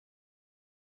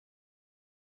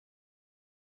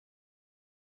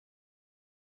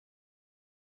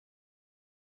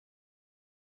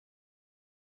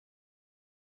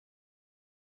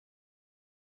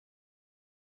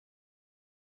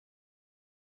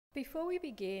Before we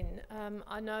begin,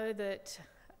 I know that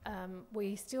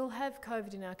we still have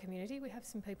COVID in our community. We have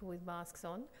some people with masks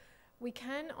on. We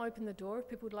can open the door if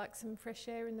people would like some fresh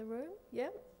air in the room. Yeah?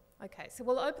 Okay, so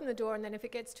we'll open the door, and then if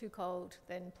it gets too cold,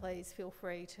 then please feel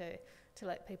free to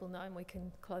let people know, and we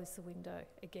can close the window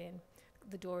again,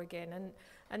 the door again.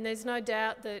 And there's no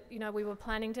doubt that, you know, we were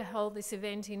planning to hold this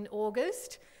event in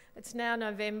August. It's now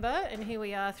November, and here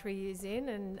we are 3 years in,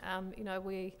 and you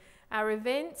know, our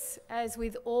events, as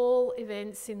with all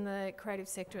events in the creative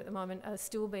sector at the moment, are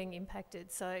still being impacted.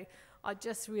 So I'd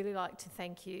just really like to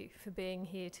thank you for being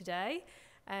here today.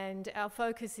 And our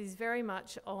focus is very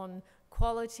much on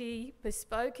quality,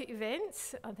 bespoke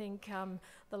events. I think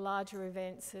the larger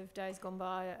events of days gone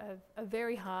by are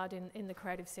very hard in the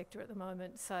creative sector at the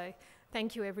moment. So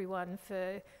thank you everyone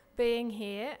for being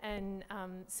here and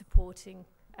supporting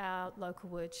our local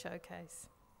word showcase.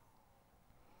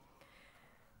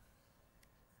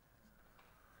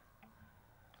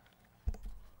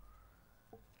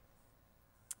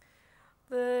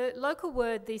 The local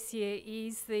word this year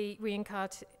is the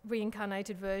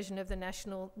reincarnated version of the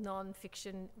National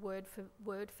Non-Fiction Word for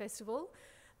Word Festival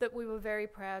that we were very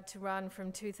proud to run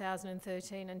from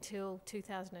 2013 until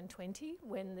 2020,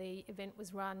 when the event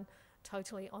was run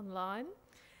totally online.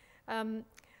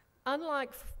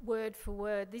 Unlike Word for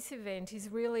Word, this event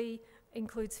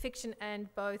includes fiction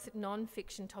and both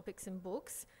non-fiction topics and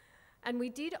books. And we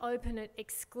did open it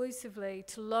exclusively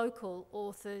to local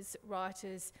authors,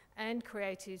 writers and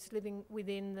creatives living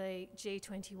within the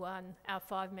G21, our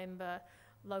 5-member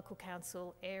local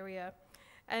council area.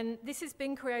 And this has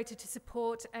been created to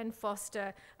support and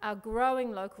foster our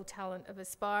growing local talent of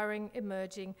aspiring,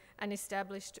 emerging and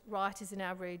established writers in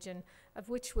our region, of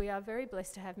which we are very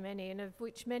blessed to have many, and of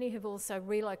which many have also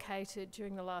relocated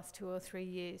during the last 2 or 3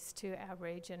 years to our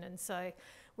region. And so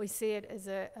we see it as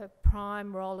a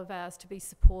prime role of ours to be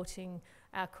supporting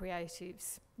our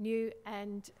creatives, new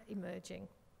and emerging.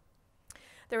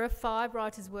 There were 5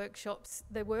 writers' workshops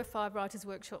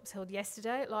held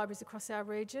yesterday at libraries across our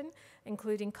region,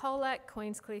 including Colac,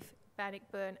 Queenscliff,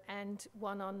 Bannockburn and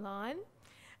one online.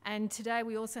 And today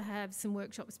we also have some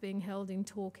workshops being held in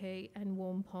Torquay and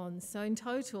Warm Ponds. So in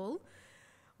total,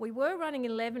 we were running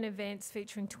 11 events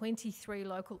featuring 23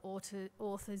 local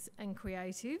authors and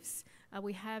creatives.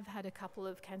 We have had a couple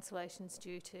of cancellations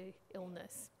due to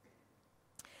illness.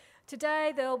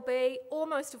 Today there'll be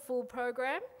almost a full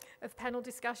program of panel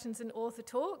discussions and author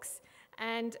talks,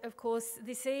 and of course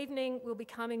this evening we'll be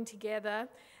coming together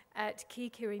at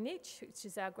Kikiri Niche, which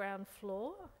is our ground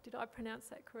floor. Did I pronounce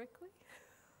that correctly?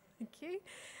 Thank you.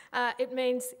 It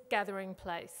means gathering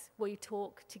place. We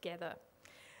talk together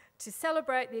to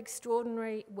celebrate the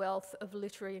extraordinary wealth of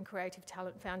literary and creative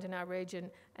talent found in our region,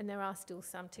 and there are still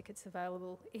some tickets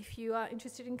available if you are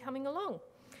interested in coming along.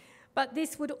 But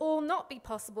this would all not be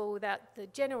possible without the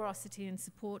generosity and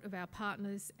support of our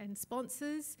partners and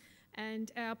sponsors,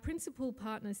 and our principal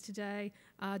partners today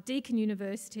are Deakin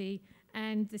University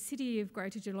and the City of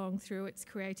Greater Geelong through its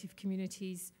Creative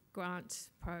Communities Grant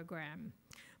Program.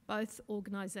 Both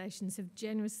organisations have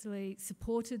generously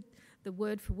supported the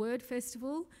Word for Word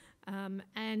Festival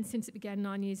and since it began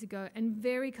 9 years ago, and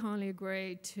very kindly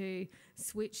agreed to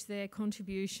switch their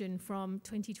contribution from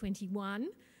 2021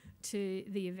 to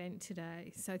the event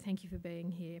today. So thank you for being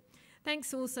here.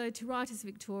 Thanks also to Writers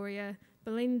Victoria,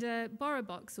 Belinda,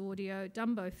 Borrowbox Audio,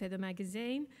 Dumbo Feather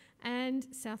Magazine and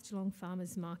South Geelong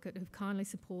Farmers Market, who've kindly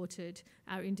supported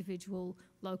our individual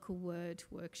local word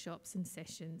workshops and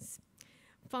sessions.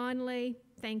 Finally,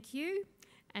 thank you,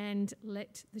 and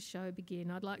let the show begin.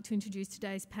 I'd like to introduce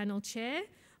today's panel chair,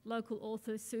 local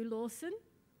author Sue Lawson.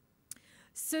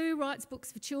 Sue writes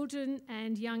books for children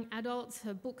and young adults.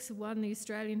 Her books have won the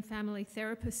Australian Family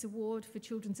Therapist Award for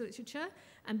Children's Literature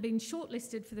and been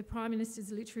shortlisted for the Prime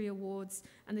Minister's Literary Awards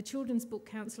and the Children's Book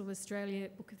Council of Australia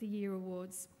Book of the Year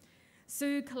Awards.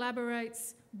 Sue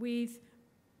collaborates with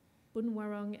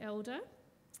Wadawurrung elder,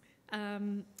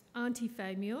 Aunty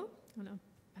Muir, and I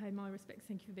pay my respects,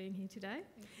 thank you for being here today,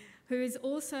 who is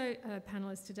also a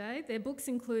panellist today. Their books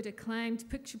include acclaimed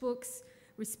picture books,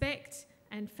 Respect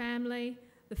and Family,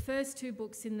 the first 2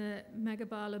 books in the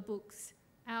Magabala Books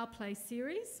Our Place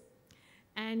series,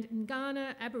 and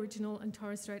Ngana Aboriginal and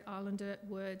Torres Strait Islander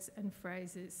Words and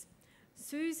Phrases.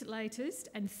 Sue's latest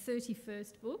and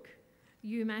 31st book,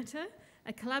 You Matter,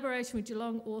 a collaboration with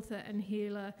Geelong author and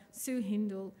healer Sue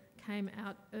Hindle, came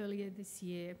out earlier this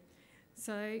year.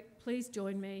 So please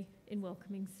join me in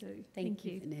welcoming Sue. Thank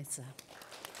you, Vanessa.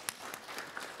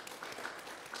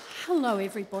 Hello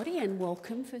everybody and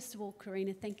welcome. First of all,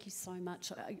 Corrina, thank you so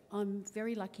much. I'm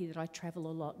very lucky that I travel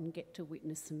a lot and get to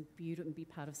witness some beautiful and be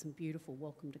part of some beautiful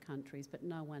welcome to countries, but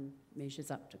no one measures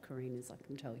up to Corrina's, I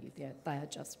can tell you. They are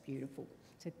just beautiful,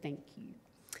 so thank you.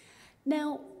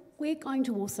 Now, we're going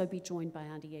to also be joined by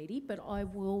Aunty Edith, but I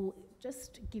will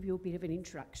just give you a bit of an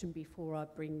introduction before I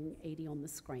bring Edith on the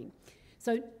screen.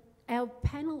 So our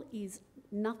panel is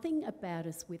Nothing About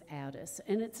Us Without Us,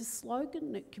 and it's a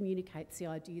slogan that communicates the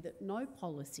idea that no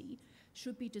policy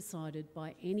should be decided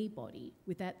by anybody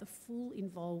without the full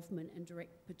involvement and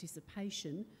direct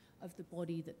participation of the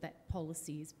body that that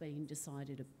policy is being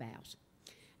decided about.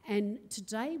 And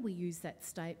today we use that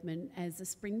statement as a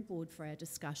springboard for our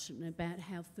discussion about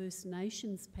how First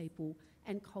Nations people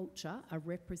and culture are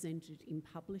represented in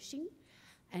publishing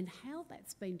and how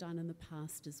that's been done in the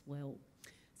past as well.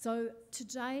 So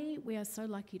today we are so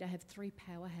lucky to have three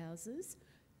powerhouses,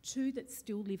 two that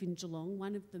still live in Geelong,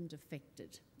 one of them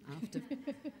defected.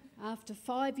 After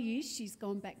 5 years, she's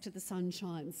gone back to the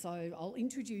sunshine. So I'll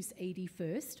introduce Edith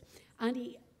first.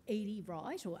 Aunty Edith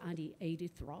Wright, or Aunty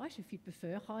Edith Wright, if you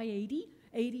prefer. Hi, Edith.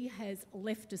 Edith has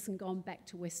left us and gone back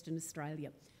to Western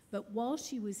Australia. But while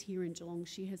she was here in Geelong,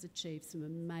 she has achieved some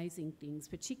amazing things,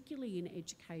 particularly in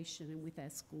education and with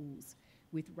our schools,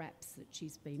 with RAPs that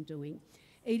she's been doing.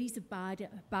 Edith's a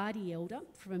Bardi elder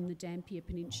from the Dampier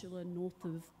Peninsula north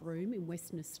of Broome in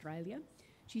Western Australia.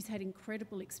 She's had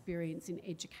incredible experience in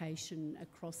education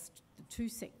across the two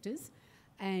sectors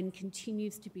and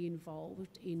continues to be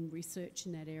involved in research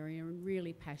in that area and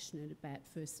really passionate about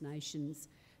First Nations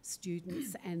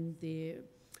students and their,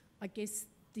 I guess,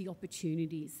 the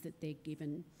opportunities that they're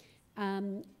given.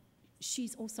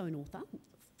 She's also an author.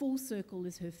 Full Circle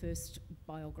is her first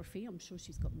biography. I'm sure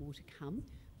she's got more to come.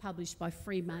 Published by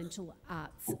Fremantle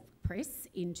Arts Press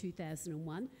in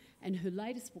 2001. And her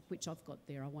latest book, which I've got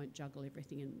there, I won't juggle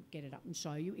everything and get it up and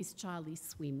show you, is Charlie's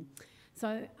Swim.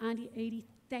 So, Aunty Edith,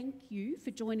 thank you for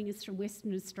joining us from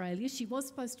Western Australia. She was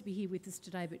supposed to be here with us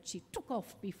today, but she took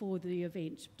off before the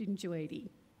event, didn't you, Edith?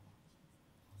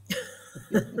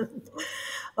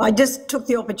 I just took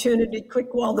the opportunity quick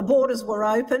while the borders were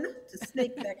open to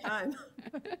sneak back home.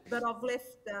 But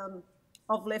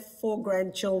I've left 4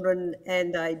 grandchildren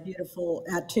and a beautiful,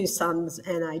 2 sons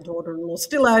and a daughter-in-law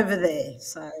still over there.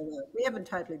 So we haven't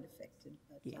totally defected.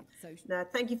 But, no,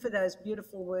 thank you for those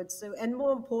beautiful words, Sue. And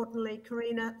more importantly,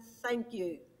 Corrina, thank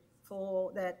you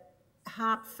for that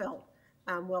heartfelt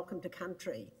welcome to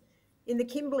country. In the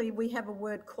Kimberley, we have a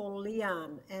word called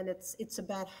lian, and it's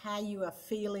about how you are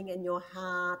feeling in your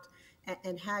heart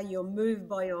and how you're moved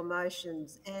by your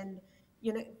emotions. And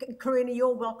you know, Corrina,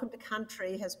 your welcome to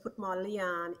country has put my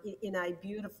lian in a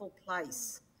beautiful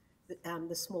place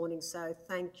this morning, so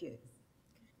thank you.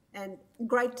 And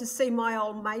great to see my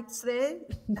old mates there,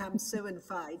 Sue and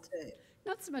Faye too.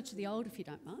 Not so much the old, if you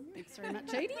don't mind. Thanks very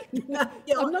much, Edith.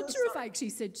 Yeah, I'm not sure if I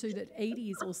actually said too that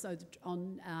Edith is also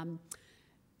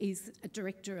is a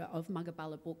director of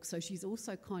Muggabulla Books, so she's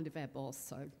also kind of our boss,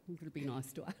 so I'm going to be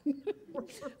nice to her.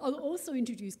 I'll also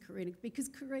introduce Corrina, because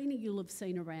Corrina you'll have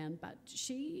seen around, but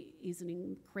she is an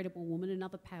incredible woman,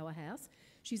 another powerhouse.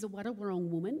 She's a Wadawurrung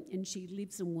woman, and she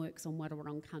lives and works on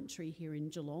Wadawurrung country here in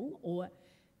Geelong, or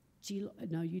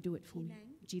no, you do it for me.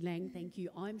 Geelong, thank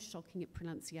you. I'm shocking at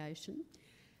pronunciation.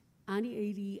 Aunty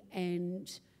Edith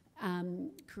and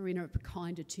Corrina are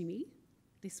kinder to me.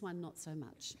 This one, not so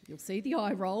much. You'll see the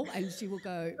eye roll and she will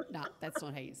go, no, that's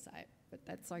not how you say it, but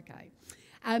that's okay.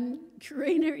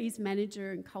 Corrina is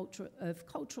Manager of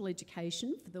Cultural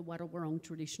Education for the Wadawurrung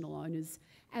Traditional Owners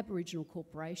Aboriginal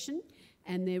Corporation,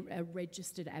 and they're a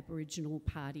registered Aboriginal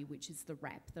party, which is the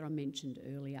RAP that I mentioned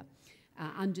earlier,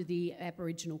 under the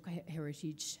Aboriginal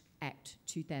Heritage Act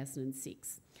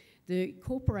 2006. The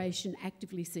corporation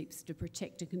actively seeks to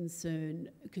protect and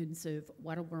conserve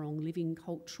Wadawurrung living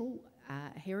cultural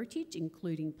heritage,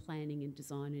 including planning and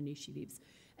design initiatives.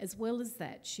 As well as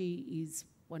that, she is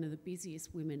one of the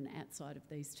busiest women outside of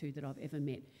these two that I've ever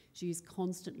met. She is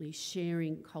constantly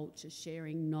sharing culture,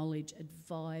 sharing knowledge,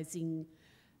 advising.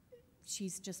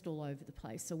 She's just all over the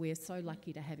place. So we're so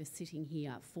lucky to have her sitting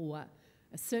here for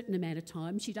a certain amount of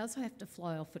time. She does have to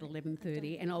fly off at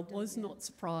 11:30, and I was not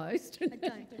surprised. I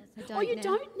don't. Oh, you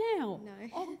don't now? No.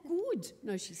 Oh, good.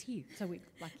 No, she's here, so we're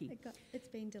lucky. It's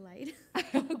been delayed.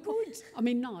 Good. I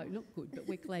mean, no, not good, but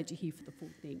we're glad you're here for the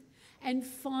full thing. And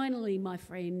finally, my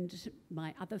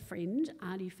other friend,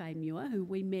 Aunty Faye Muir, who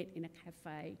we met in a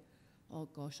cafe, oh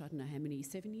gosh, I don't know how many,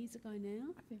 7 years ago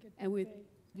now? I think it and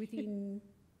within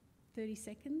 30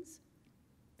 seconds,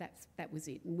 that was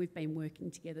it. And we've been working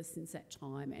together since that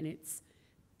time, and it's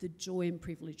the joy and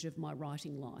privilege of my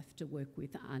writing life to work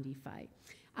with Aunty Faye.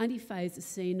 Aunty Faye is a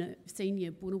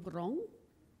senior Wadawurrung.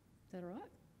 Is that right?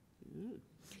 Yeah.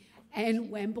 And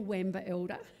Wamba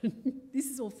elder. This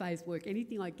is all Faye's work.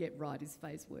 Anything I get right is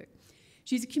Faye's work.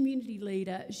 She's a community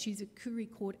leader. She's a Koori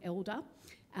Court elder.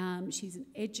 She's an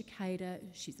educator.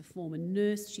 She's a former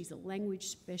nurse. She's a language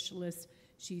specialist.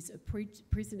 She's a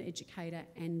prison educator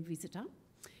and visitor.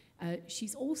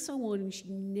 She's also on, she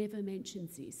never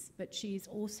mentions this, but she is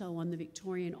also on the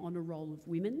Victorian Honour Roll of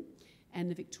Women and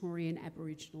the Victorian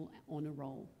Aboriginal Honour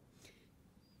Roll.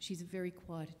 She's a very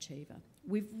quiet achiever.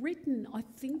 We've written, I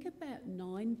think, about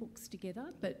 9 books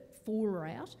together, but 4 are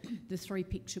out. The 3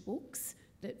 picture books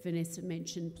that Vanessa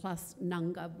mentioned, plus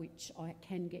Nunga, which I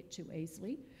can get to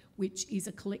easily, which is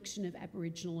a collection of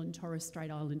Aboriginal and Torres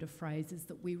Strait Islander phrases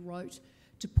that we wrote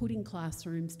to put in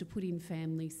classrooms, to put in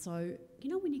families. So, you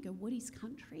know, when you go, what is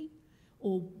country?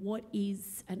 Or what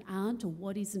is an aunt? Or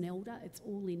what is an elder? It's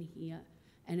all in here.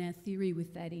 And our theory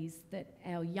with that is that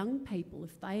our young people,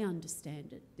 if they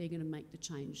understand it, they're going to make the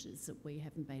changes that we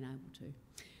haven't been able to.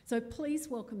 So please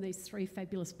welcome these 3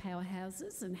 fabulous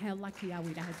powerhouses, and how lucky are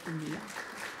we to have them here.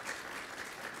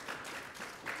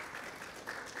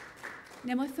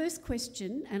 Now, my first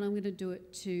question, and I'm going to do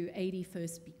it to Edie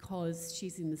first because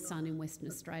she's in the sun in Western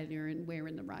Australia and we're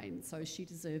in the rain, so she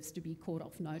deserves to be caught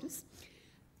off notice.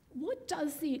 What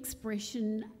does the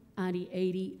expression, Aunty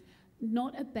Edie,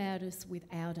 not about us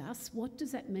without us, what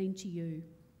does that mean to you?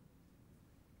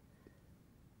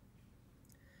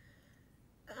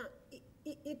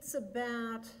 It's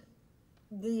about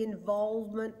the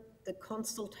involvement, the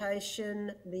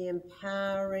consultation, the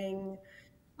empowering,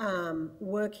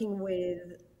 working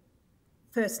with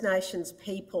First Nations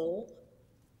people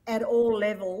at all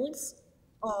levels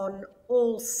on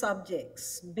all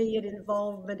subjects, be it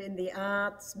involvement in the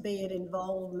arts, be it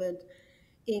involvement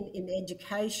in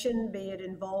education, be it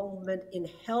involvement in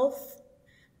health,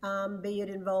 be it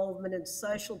involvement in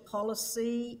social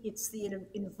policy. It's the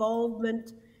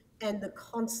involvement and the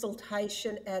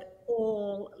consultation at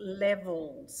all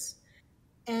levels.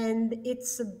 And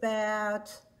it's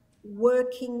about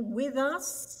working with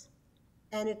us,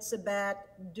 and it's about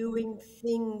doing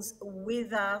things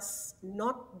with us,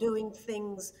 not doing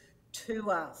things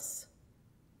to us.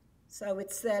 So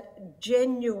it's that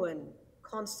genuine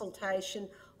consultation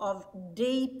of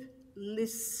deep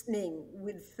listening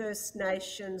with First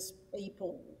Nations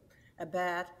people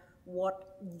about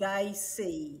what they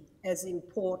see as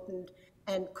important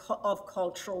and of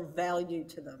cultural value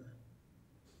to them.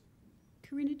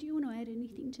 Corrina, do you want to add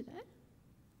anything to that?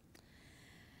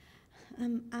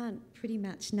 Aunt pretty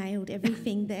much nailed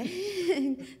everything there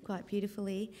quite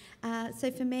beautifully.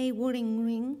 So for me,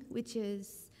 Wadawurrung, which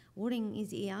is, Wadawurrung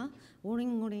is ear,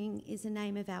 Wadawurrung is the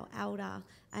name of our elder,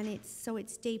 and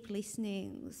it's deep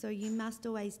listening. So you must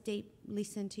always deep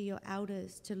listen to your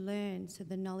elders to learn so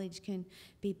the knowledge can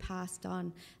be passed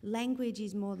on. Language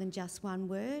is more than just one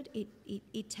word.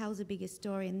 It tells a bigger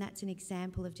story, and that's an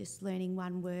example of just learning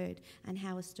one word and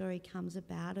how a story comes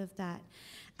about of that.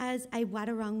 As a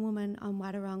Wadawurrung woman on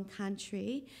Wadawurrung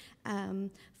country,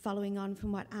 following on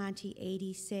from what Aunty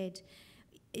Edie said,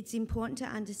 it's important to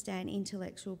understand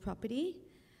intellectual property.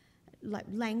 Like,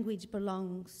 language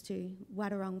belongs to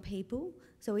Wadawurrung people.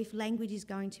 So if language is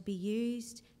going to be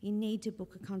used, you need to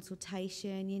book a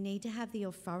consultation. You need to have the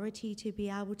authority to be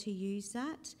able to use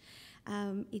that.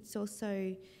 It's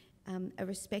also a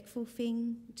respectful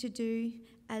thing to do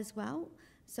as well.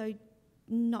 So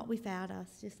not without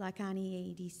us, just like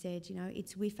Aunty Edie said, you know,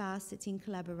 it's with us, it's in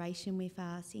collaboration with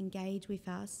us, engage with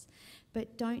us,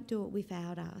 but don't do it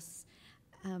without us.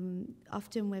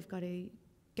 Often we've got to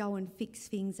go and fix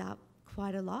things up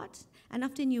quite a lot, and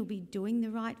often you'll be doing the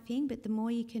right thing, but the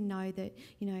more you can know that,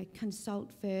 you know,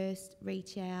 consult first,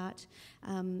 reach out,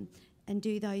 and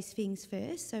do those things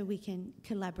first so we can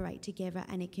collaborate together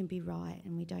and it can be right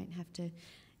and we don't have to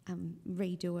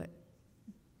redo it.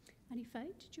 Aunty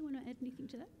Faye, did you want to add anything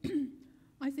to that?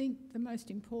 I think the most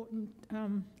important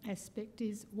aspect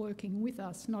is working with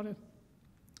us, not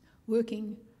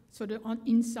working sort of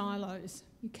in silos.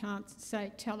 You can't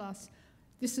tell us,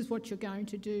 this is what you're going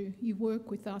to do. You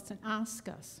work with us and ask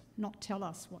us, not tell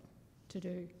us what to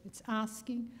do. It's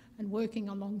asking and working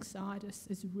alongside us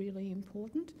is really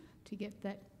important to get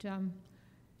that,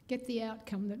 get the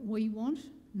outcome that we want,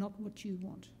 not what you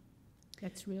want.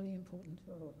 That's really important.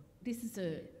 This is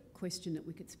a question that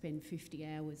we could spend 50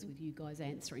 hours with you guys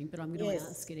answering, but I'm going to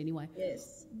ask it anyway.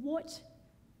 Yes.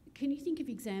 Can you think of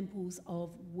examples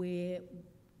of where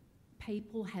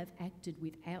people have acted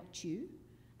without you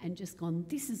and just gone,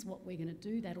 this is what we're going to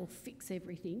do, that'll fix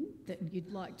everything, that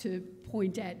you'd like to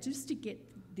point out, just to get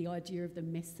the idea of the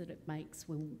mess that it makes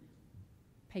when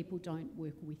people don't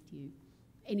work with you?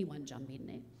 anyone jump in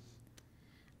there.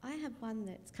 I have one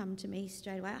that's come to me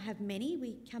straight away. I have many.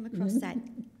 We come across that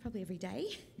probably every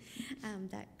day,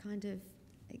 that kind of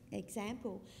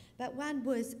example. But one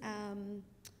was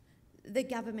the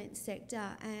government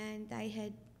sector, and they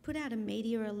had put out a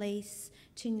media release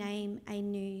to name a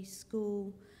new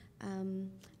school, and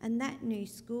that new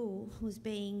school was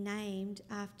being named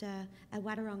after a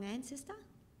Wadawurrung ancestor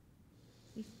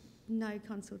with no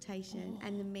consultation,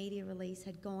 and the media release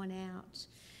had gone out.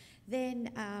 Then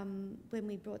when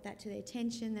we brought that to their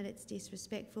attention, that it's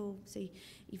disrespectful, so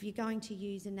if you're going to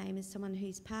use a name as someone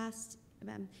who's passed,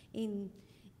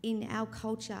 in our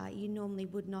culture you normally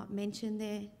would not mention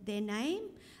their name,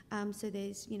 so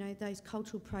there's those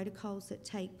cultural protocols that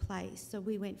take place. So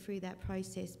we went through that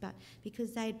process, but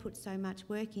because they had put so much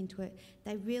work into it,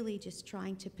 they really just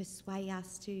trying to persuade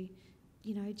us to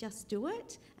just do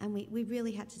it, and we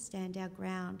really had to stand our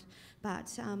ground.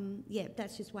 But yeah,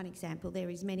 that's just one example. There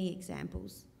is many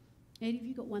examples. Ed, have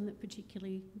you got one that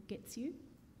particularly gets you?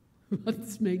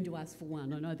 It's mean to ask for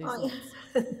one. I know there's lots.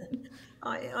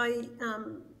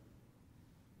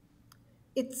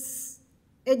 It's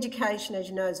education, as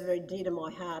you know, is very dear to my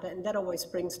heart, and that always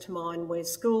brings to mind where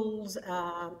schools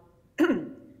are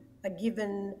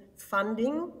given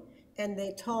funding and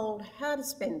they're told how to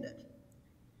spend it.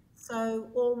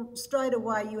 So straight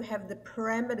away you have the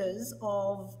parameters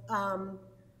of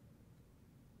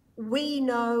we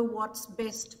know what's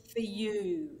best for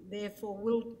you, therefore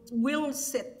we'll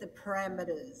set the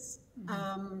parameters.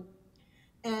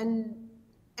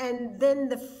 And then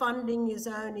the funding is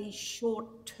only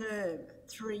short term,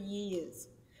 3 years.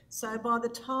 So by the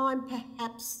time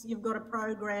perhaps you've got a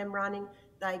program running,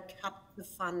 they cut the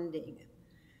funding.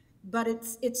 But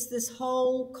it's this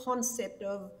whole concept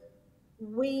of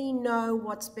we know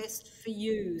what's best for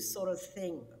you sort of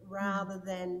thing, rather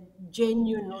than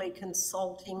genuinely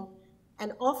consulting.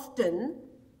 And often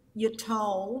you're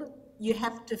told you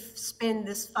have to spend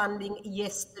this funding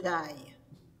yesterday.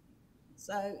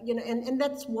 So, and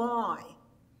that's why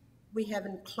we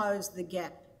haven't closed the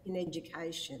gap in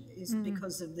education, is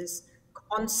because of this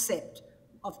concept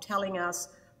of telling us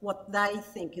what they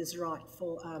think is right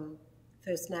for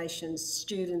First Nations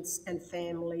students and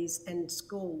families and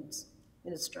schools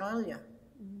in Australia.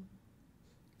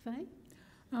 Faye?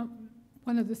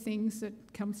 One of the things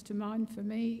that comes to mind for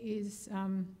me is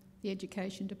the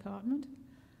Education Department.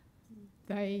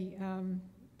 They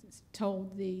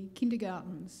told the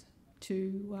kindergartens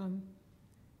to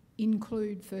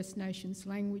include First Nations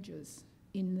languages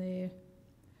in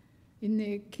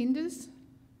their kinders.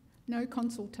 No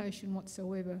consultation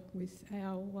whatsoever with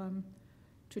our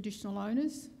traditional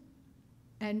owners,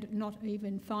 and not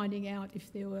even finding out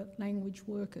if there were language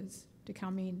workers to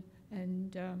come in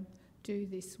and do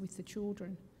this with the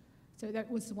children. So that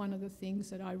was one of the things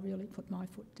that I really put my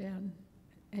foot down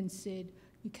and said,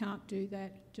 you can't do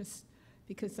that, just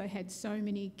because they had so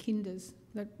many kinders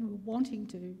that were wanting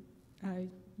to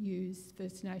use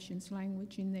First Nations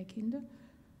language in their kinder,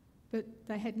 but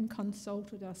they hadn't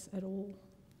consulted us at all.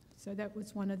 So that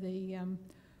was one of the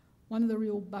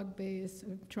real bugbears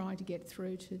of trying to get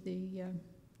through to the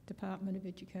Department of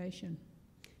Education.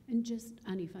 And just,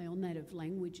 Aunty Faye, on that of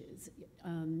languages,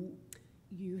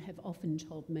 you have often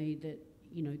told me that,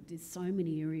 there's so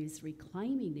many areas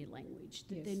reclaiming their language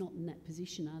that they're not in that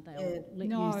position, are they? I'll let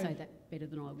you say that better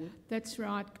than I would. That's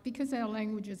right. Because our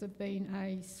languages have been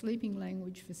a sleeping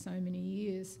language for so many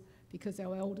years, because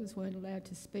our elders weren't allowed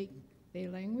to speak their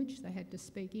language, they had to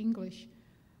speak English,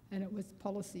 and it was the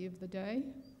policy of the day.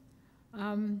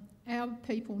 Our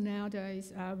people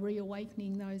nowadays are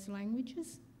reawakening those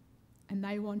languages, and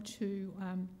they want to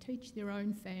teach their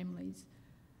own families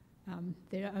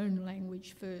their own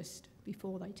language first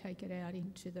before they take it out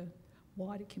into the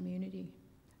wider community.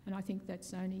 And I think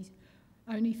that's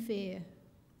only fair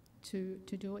to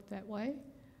do it that way.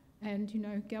 And,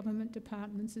 government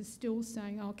departments are still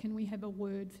saying, oh, can we have a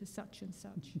word for such and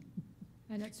such?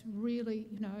 And it's really,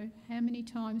 how many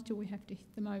times do we have to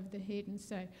hit them over the head and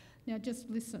say, now just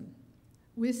listen,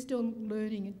 we're still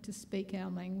learning to speak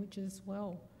our language as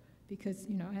well, because,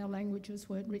 our languages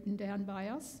weren't written down by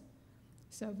us.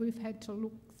 So we've had to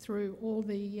look through all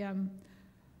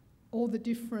the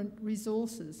different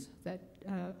resources that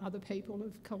other people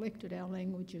have collected our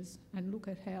languages and look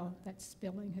at how that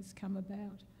spelling has come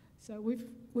about. So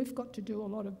we've got to do a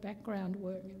lot of background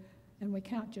work, and we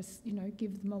can't just,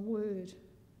 give them a word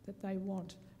that they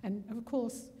want. And of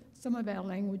course, some of our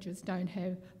languages don't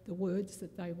have the words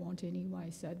that they want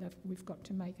anyway, so we've got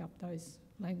to make up those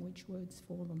language words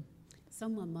for them.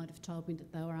 Someone might have told me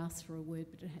that they were asked for a word,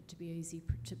 but it had to be easy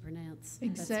to pronounce.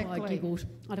 Exactly. That's why I giggled.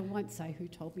 I won't say who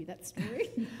told me that story.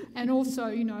 And also,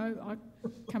 you know, I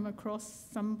come across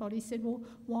somebody said, well,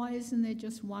 why isn't there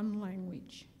just one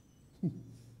language?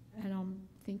 And I'm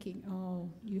thinking, oh,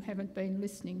 you haven't been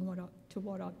listening to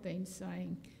what I've been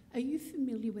saying. Are you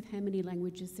familiar with how many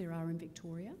languages there are in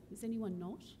Victoria? Is anyone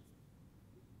not?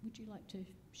 Would you like to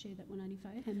share that one, Aunty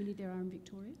Faye? How many there are in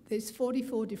Victoria? There's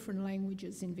 44 different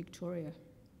languages in Victoria.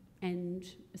 And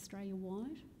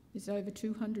Australia-wide? There's over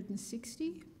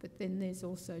 260, but then there's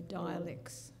also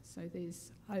dialects. So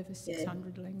there's over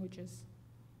 600 languages.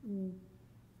 Mm.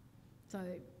 So,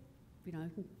 you know,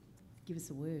 give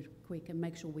us a word quick and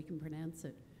make sure we can pronounce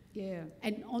it. Yeah.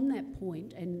 And on that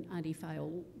point, and Aunty Faye,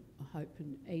 I hope,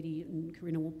 and Edie and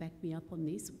Corrina will back me up on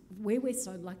this, where we're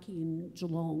so lucky in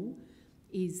Geelong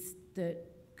is that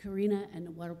Corrina and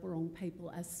the Wadawurrung people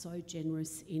are so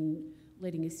generous in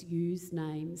letting us use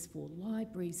names for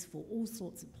libraries, for all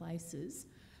sorts of places.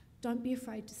 Don't be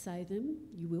afraid to say them.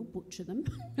 You will butcher them.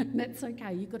 And that's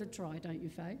okay. You've got to try, don't you,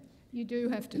 Faye? You do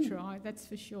have to try, that's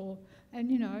for sure. And,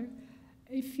 you know,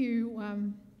 if you...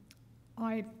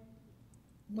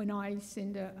 when I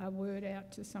send a word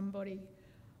out to somebody,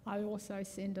 I also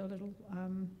send a little...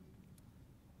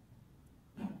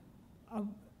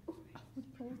 what do you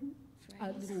call them?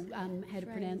 A little how to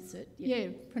pronounce it. Yep. Yeah,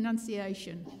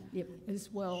 pronunciation. Yep. As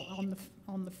well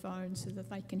on the phone, so that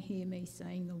they can hear me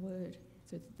saying the word,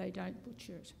 so that they don't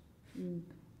butcher it. Mm.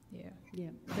 Yeah. Yeah,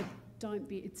 but don't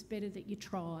be. It's better that you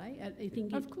try. I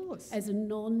think, of course, as a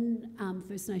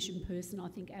non-First Nation person, I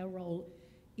think our role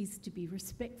is to be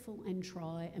respectful and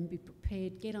try and be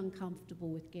prepared. Get uncomfortable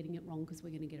with getting it wrong, because we're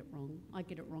going to get it wrong. I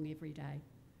get it wrong every day.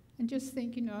 And just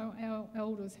think, you know, our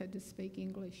elders had to speak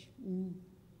English. Mm.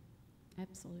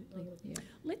 Absolutely. Yeah.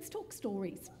 Let's talk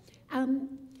stories.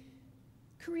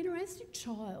 Corrina, as a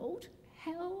child,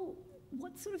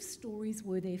 what sort of stories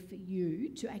were there for you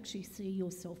to actually see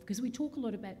yourself? Because we talk a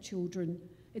lot about children.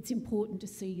 It's important to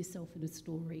see yourself in a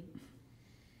story.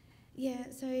 Yeah,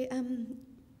 so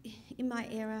in my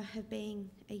era of being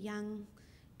a young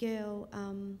girl,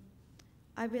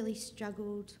 I really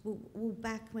struggled. Well,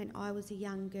 back when I was a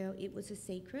young girl, it was a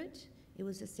secret. It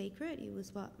was a secret. It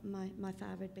was what my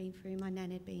father had been through, my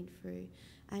nan had been through,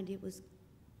 and it was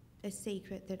a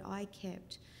secret that I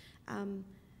kept.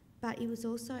 But it was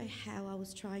also how I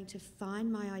was trying to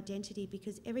find my identity,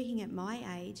 because everything at my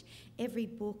age, every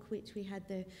book, which we had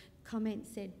the comment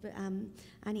said,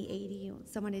 Aunty Edie, or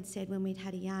someone had said when we'd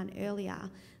had a yarn earlier,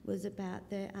 was about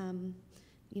the,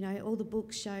 you know, all the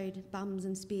books showed bums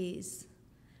and spears,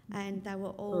 and they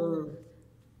were all,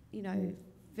 you know,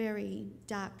 very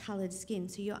dark coloured skin.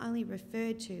 So you're only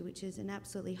referred to, which is an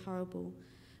absolutely horrible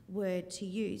word to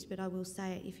use, but I will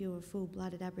say it if you're a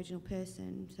full-blooded Aboriginal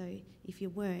person. So if you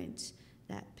weren't,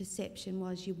 that perception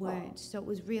was you weren't. So it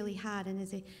was really hard. And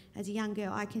as a young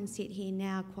girl, I can sit here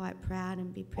now quite proud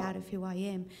and be proud of who I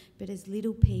am. But as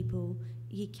little people,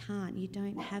 you can't. You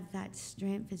don't have that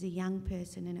strength as a young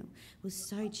person. And it was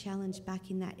so challenged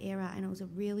back in that era. And it was a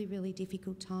really, really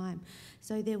difficult time.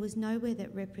 So there was nowhere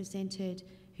that represented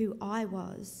who I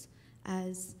was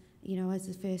as, you know, as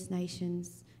the First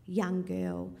Nations young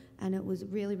girl, and it was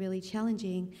really, really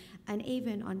challenging. And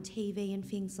even on TV and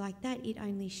things like that, it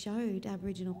only showed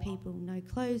Aboriginal people no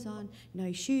clothes on,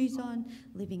 no shoes on,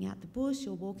 living out the bush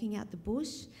or walking out the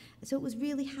bush. So it was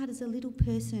really hard as a little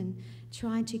person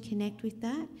trying to connect with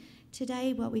that.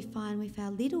 Today, what we find with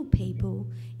our little people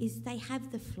is they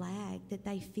have the flag that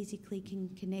they physically can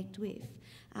connect with.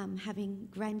 Having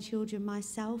grandchildren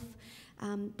myself,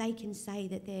 they can say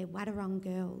that they're Wadawurrung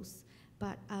girls,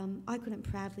 but I couldn't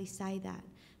proudly say that.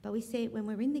 But we see it when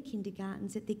we're in the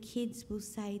kindergartens, that the kids will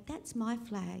say, that's my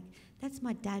flag, that's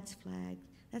my dad's flag,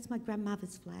 that's my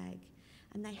grandmother's flag.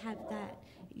 And they have that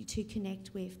to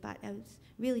connect with. But it was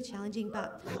really challenging,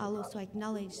 but I'll also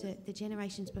acknowledge that the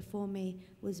generations before me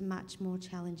was much more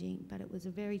challenging, but it was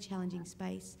a very challenging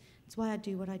space. It's why I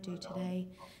do what I do today,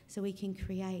 so we can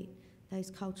create those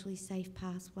culturally safe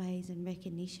pathways and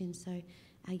recognition, so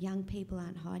our young people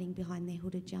aren't hiding behind their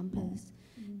hooded jumpers.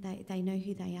 They know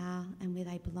who they are and where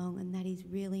they belong, and that is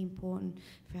really important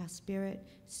for our spirit,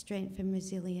 strength and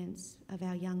resilience of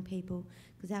our young people,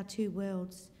 because our two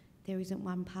worlds, there isn't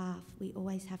one path. We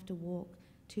always have to walk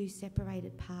two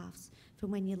separated paths from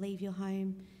when you leave your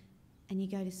home and you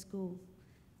go to school.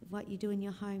 What you do in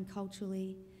your home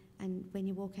culturally, and when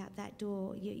you walk out that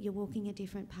door, you're walking a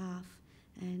different path,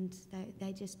 and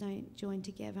they just don't join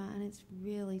together, and it's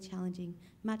really challenging.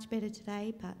 Much better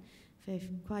today, but for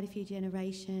quite a few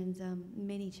generations,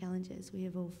 many challenges we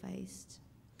have all faced.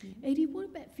 Edie, what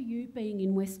about for you being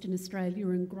in Western Australia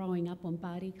and growing up on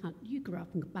Bardi country? You grew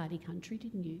up in Bardi country,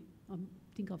 didn't you? I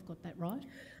think I've got that right.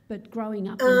 But growing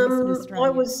up in Western Australia...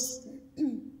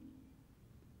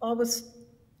 I was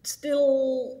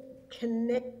still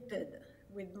connected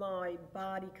with my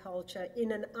Bardi culture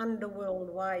in an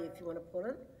underworld way, if you want to put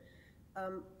it.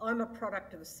 I'm a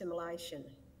product of assimilation.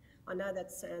 I know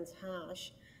that sounds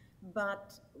harsh,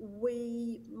 but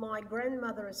my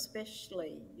grandmother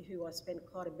especially, who I spent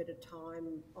quite a bit of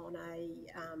time on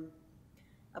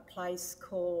a place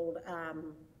called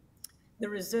the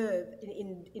Reserve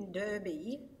in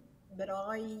Derby, but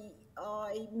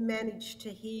I managed to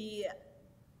hear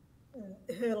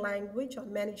her language. I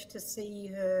managed to see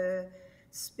her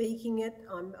speaking it.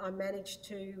 I managed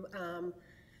to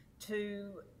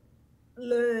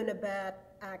learn about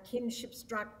our kinship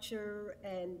structure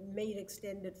and meet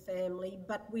extended family,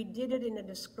 but we did it in a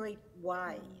discreet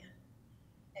way.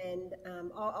 And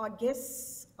I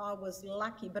guess I was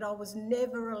lucky, but I was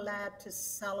never allowed to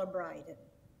celebrate it.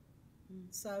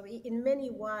 So in many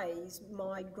ways,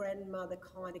 my grandmother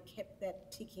kind of kept that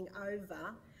ticking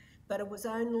over, but it was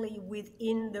only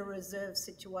within the reserve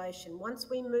situation. Once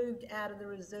we moved out of the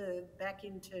reserve back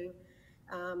into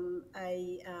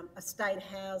a state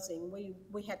housing,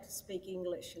 we had to speak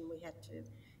English,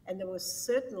 and there was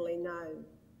certainly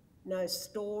no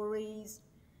stories.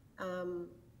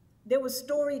 There was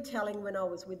storytelling when I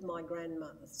was with my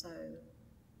grandmother, so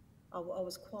I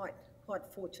was quite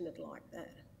fortunate like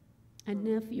that. And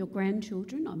now for your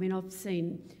grandchildren, I mean, I've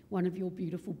seen one of your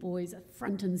beautiful boys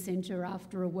front and centre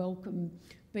after a welcome,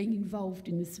 being involved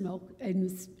in the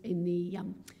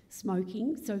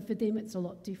smoking. So for them, it's a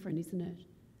lot different, isn't it?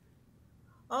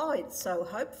 Oh, it's so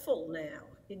hopeful now.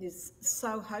 It is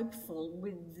so hopeful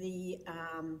with the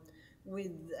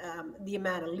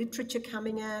amount of literature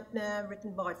coming out now,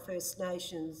 written by First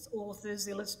Nations authors,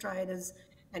 illustrators,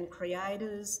 and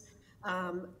creators.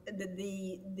 The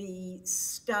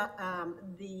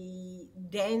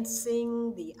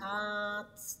dancing, the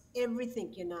arts,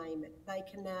 everything, you name it. They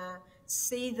can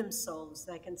see themselves.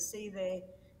 They can see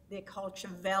their culture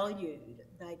valued.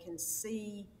 They can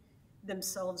see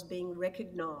themselves being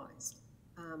recognised.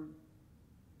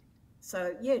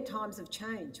 So yeah, times have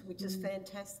changed, which is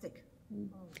fantastic.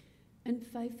 Mm. And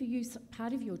Faye, for you,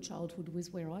 part of your childhood was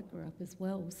where I grew up as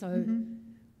well. So.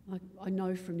 I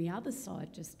know from the other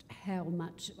side just how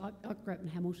much... I grew up in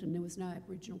Hamilton. There was no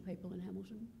Aboriginal people in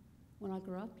Hamilton when I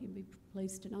grew up. You'd be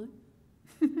pleased to know.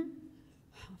 I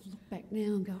look back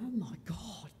now and go, oh my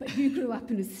God, but you grew up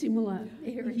in a similar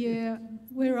area. Yeah,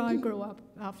 where I grew up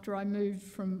after I moved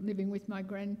from living with my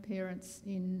grandparents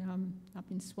up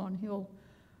in Swan Hill,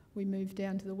 we moved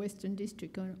down to the Western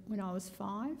District when I was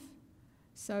 5.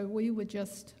 So we were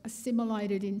just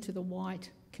assimilated into the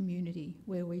white community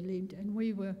where we lived, and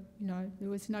we were, there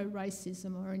was no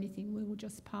racism or anything. We were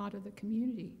just part of the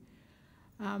community.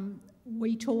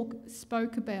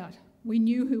 We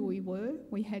knew who we were.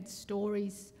 We had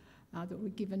stories that were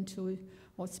given to,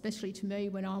 or especially to me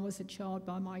when I was a child,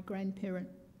 by my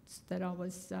grandparents that I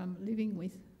was living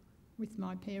with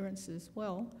my parents as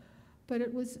well. But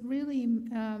it was really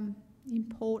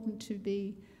important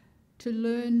to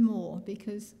learn more,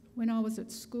 because when I was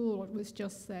at school, it was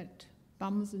just that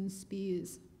bums and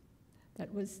spears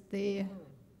that was there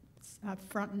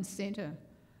front and centre.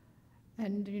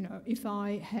 And, if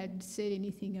I had said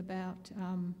anything about,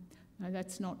 no,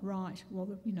 that's not right, well,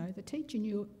 the teacher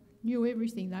knew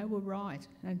everything. They were right.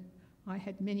 And I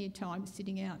had many times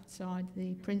sitting outside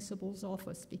the principal's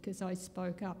office because I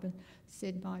spoke up and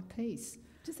said my piece.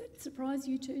 Does that surprise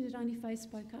you too, that only Faye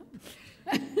spoke up?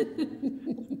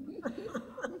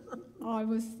 I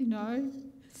was,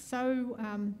 so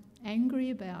angry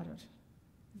about it.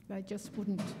 They just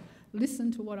wouldn't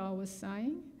listen to what I was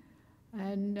saying.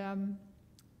 And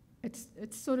it's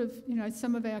sort of,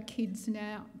 some of our kids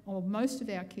now, or most of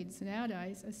our kids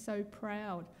nowadays, are so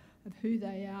proud of who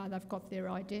they are. They've got their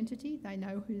identity. They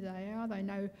know who they are. They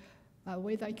know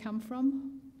where they come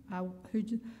from,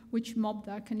 which mob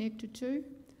they're connected to,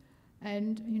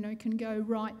 and, can go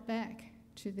right back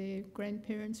to their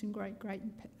grandparents and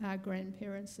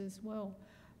great-grandparents as well.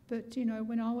 But,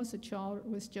 when I was a child, it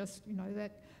was just,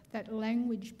 that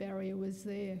language barrier was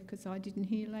there, because I didn't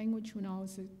hear language when I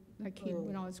was a kid,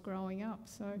 when I was growing up.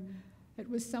 So it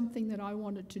was something that I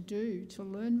wanted to do, to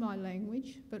learn my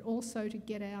language, but also to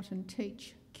get out and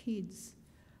teach kids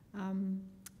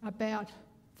about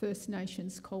First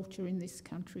Nations culture in this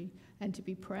country, and to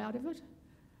be proud of it,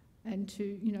 and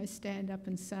to, stand up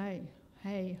and say,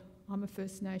 hey, I'm a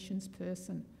First Nations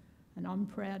person and I'm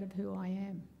proud of who I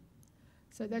am.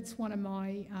 So that's one of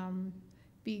my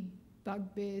big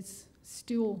bugbears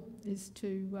still is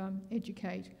to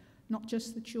educate not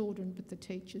just the children but the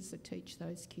teachers that teach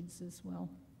those kids as well.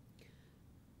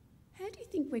 How do you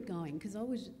think we're going? Because I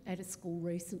was at a school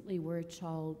recently where a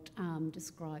child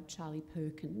described Charlie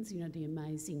Perkins, you know, the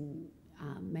amazing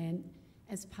man,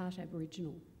 as part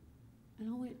Aboriginal. And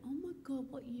I went, oh my God,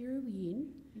 what year are we in?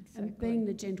 Exactly. And being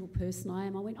the gentle person I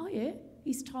am, I went, oh yeah,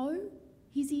 his toe,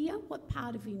 his ear, what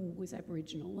part of him was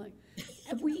Aboriginal? Like,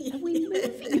 are we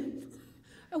moving?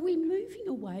 Are we moving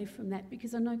away from that?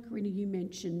 Because I know, Corrina, you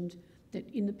mentioned that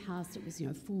in the past it was, you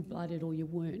know, full-blooded or you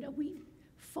weren't. Are we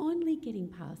finally getting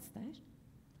past that?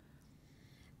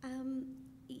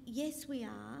 Yes, we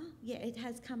are. Yeah, it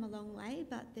has come a long way,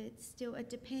 but it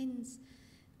depends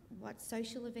what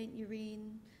social event you're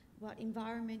in, what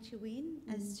environment you're in,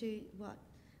 as to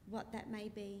what that may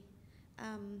be.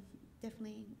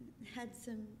 Definitely had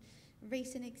some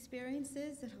recent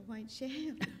experiences that I won't share.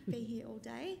 I'll be here all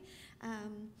day.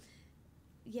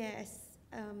 Yes,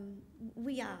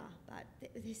 we are, but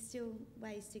there's still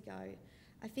ways to go.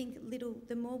 I think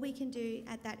the more we can do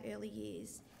at that early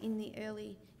years, in the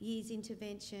early years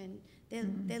intervention,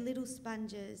 they're little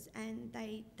sponges, and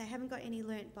they haven't got any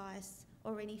learnt bias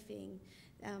or anything.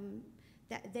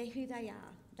 That they're who they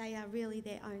are. They are really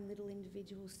their own little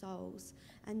individual souls,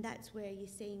 and that's where you're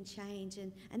seeing change.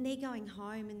 And they're going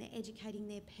home and they're educating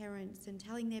their parents and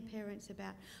telling their parents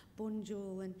about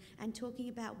Bunjul and talking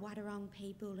about Wadawurrung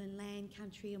people and land,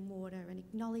 country and water and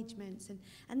acknowledgements.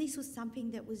 And this was something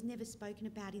that was never spoken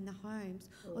about in the homes,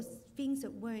 or things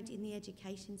that weren't in the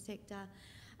education sector.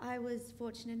 I was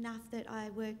fortunate enough that I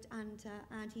worked under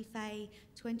Aunty Faye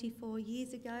 24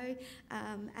 years ago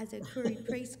as a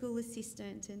preschool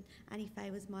assistant, and Aunty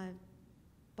Faye was my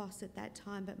boss at that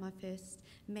time, but my first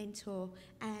mentor.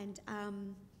 And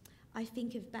I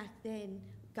think of back then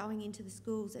going into the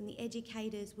schools, and the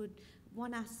educators would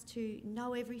want us to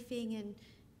know everything and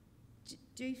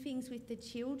do things with the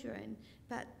children,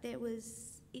 but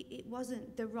it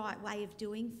wasn't the right way of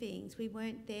doing things. We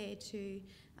weren't there to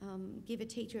give a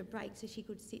teacher a break so she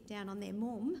could sit down on their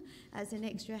mum as an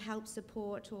extra help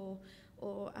support, or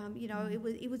you know,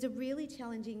 it was a really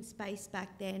challenging space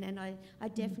back then, and I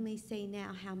definitely see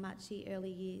now how much the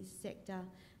early years sector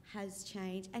has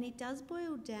changed. And it does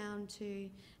boil down to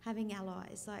having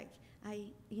allies. Like, are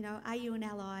you an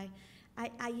ally?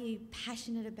 Are you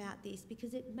passionate about this?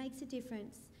 Because it makes a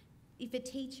difference. If a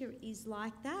teacher is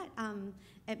like that,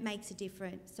 it makes a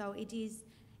difference. So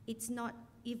it's not,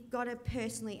 you've got to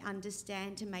personally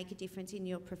understand to make a difference in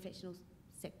your professional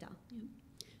sector. Yeah.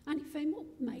 Aunty Faye, what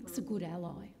makes a good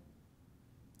ally?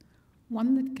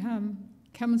 One that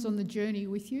comes on the journey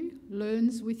with you,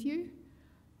 learns with you,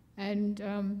 and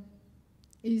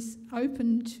is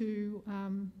open to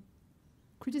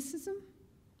criticism,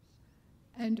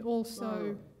 and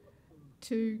also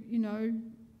to, you know,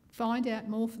 find out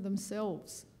more for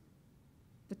themselves,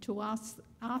 but to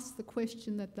ask the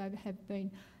question that they have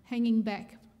been hanging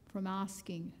back from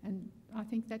asking. And I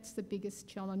think that's the biggest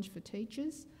challenge for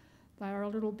teachers. They are a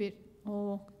little bit,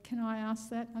 can I ask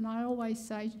that? And I always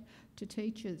say to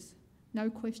teachers, no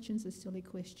question's a silly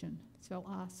question, so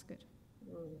ask it.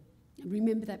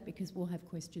 Remember that, because we'll have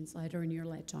questions later and you're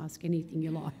allowed to ask anything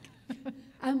you like.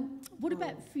 What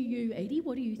about for you, Edie?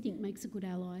 What do you think makes a good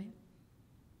ally?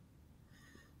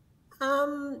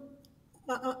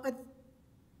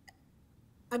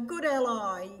 A good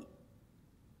ally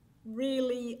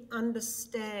really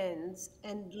understands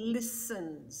and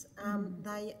listens.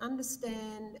 They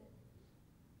understand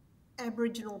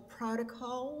Aboriginal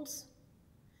protocols.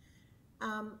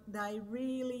 They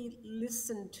really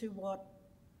listen to what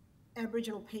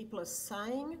Aboriginal people are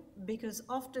saying, because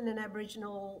often in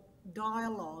Aboriginal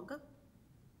dialogue,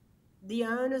 the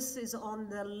onus is on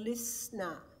the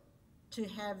listener to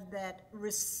have that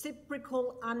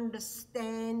reciprocal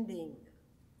understanding,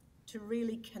 to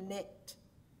really connect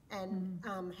and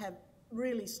have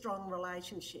really strong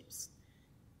relationships.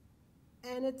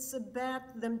 And it's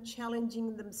about them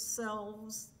challenging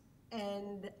themselves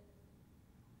and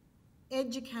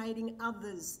educating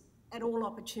others at all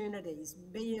opportunities,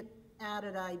 be it out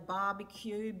at a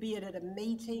barbecue, be it at a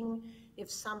meeting. If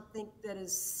something that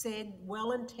is said,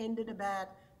 well intended, about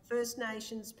First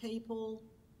Nations people,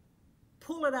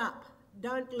 pull it up,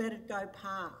 don't let it go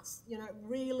past. You know,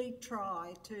 really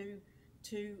try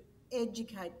to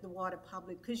educate the wider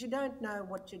public, because you don't know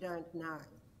what you don't know.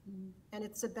 And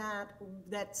it's about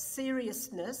that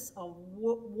seriousness of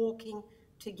walking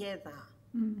together,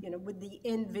 you know, with the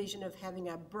end vision of having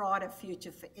a brighter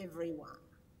future for everyone.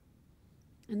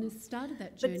 And the start of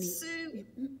that journey... But Sue,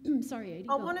 sorry, Edie.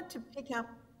 I wanted to pick up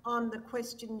on the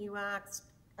question you asked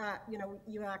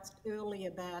you asked earlier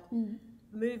about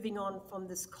moving on from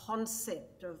this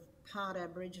concept of part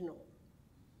Aboriginal.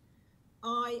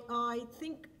 I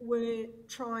think we're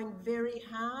trying very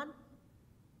hard,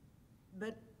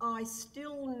 but I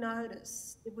still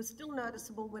notice, it was still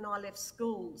noticeable when I left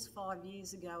schools 5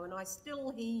 years ago, and I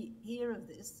still hear of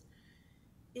this,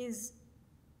 is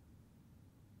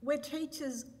where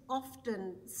teachers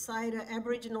often say to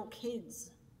Aboriginal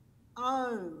kids,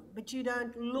 "Oh, but you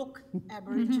don't look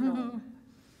Aboriginal."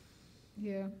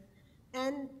 Yeah.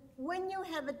 And when you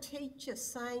have a teacher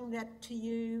saying that to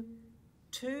you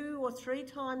 2 or 3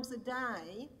 times a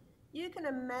day, you can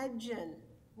imagine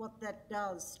what that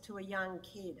does to a young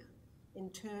kid in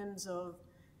terms of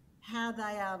how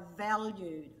they are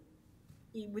valued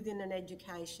within an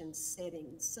education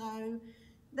setting. So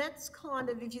that's kind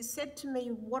of, if you said to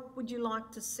me, what would you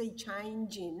like to see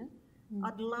change in?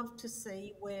 I'd love to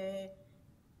see where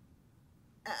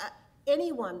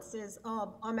anyone says,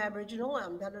 "Oh, I'm Aboriginal,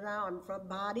 I'm da-da-da, I'm from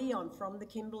Bardi, I'm from the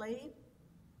Kimberley,"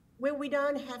 where we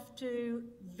don't have to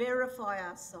verify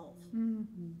ourselves.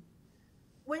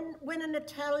 When an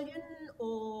Italian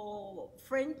or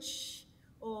French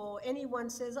or anyone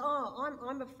says, "Oh,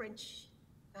 I'm a French,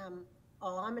 I'm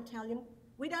Italian,"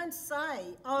 we don't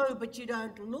say, "Oh, but you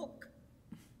don't look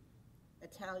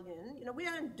Italian." We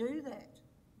don't do that.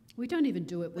 We don't even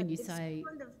do it when But you it's say,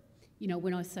 kind of,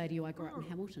 when I say to you, I grew up in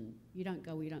Hamilton, you don't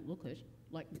go, you don't look it.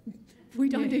 Like, we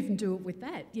don't even do it with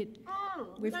that. Yet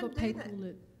we we've don't got do people that.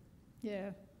 that...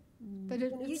 Yeah. But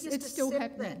You just it's still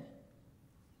accept happening.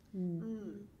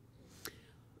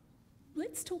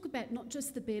 Let's talk about not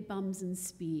just the bare bums and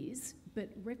spears, but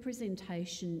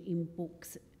representation in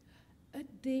books.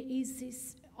 There is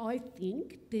this, I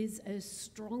think, there's a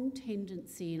strong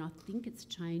tendency, and I think it's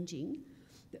changing,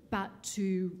 but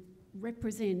to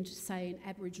represent, say, an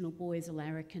Aboriginal boy as a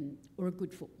larrikin or a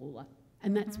good footballer,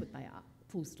 and that's what they are,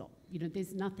 full stop.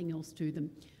 There's nothing else to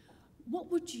them. What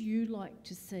would you like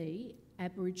to see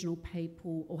Aboriginal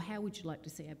people, or how would you like to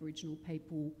see Aboriginal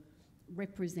people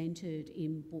represented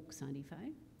in books, Aunty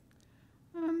Faye?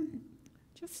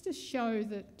 Just to show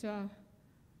that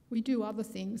we do other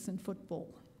things than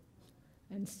football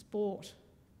and sport.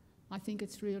 I think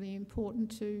it's really important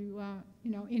to,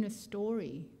 in a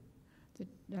story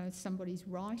that somebody's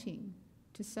writing,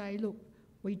 to say, look,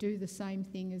 we do the same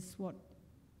thing as what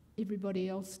everybody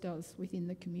else does within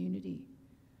the community.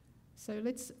 So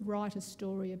let's write a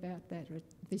story about that.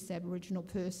 This Aboriginal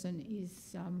person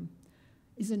is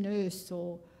a nurse,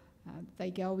 or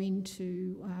they go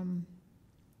into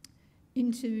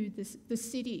the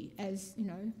city as,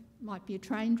 might be a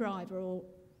train driver or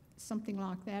something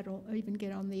like that, or even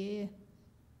get on the air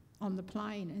on the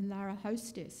plane and they're a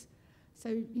hostess.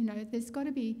 So, there's got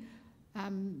to be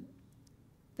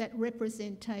that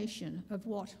representation of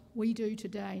what we do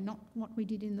today, not what we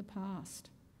did in the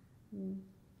past.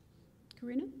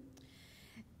 Corrina?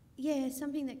 Yeah,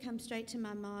 something that comes straight to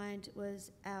my mind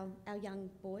was our young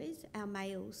boys, our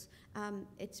males.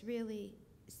 It's really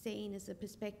seen as a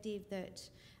perspective that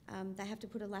they have to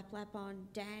put a lap on,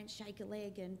 dance, shake a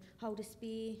leg and hold a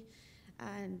spear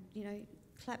and,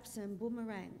 clap some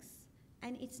boomerangs.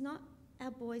 And it's not our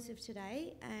boys of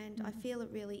today, and I feel it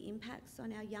really impacts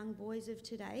on our young boys of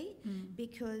today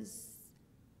because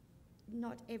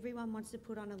not everyone wants to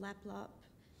put on a lap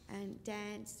and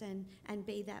dance and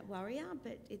be that warrior,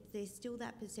 but there's still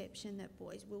that perception that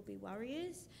boys will be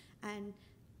warriors, and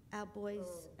our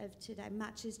boys of today,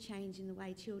 much has changed in the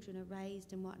way children are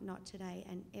raised and whatnot today,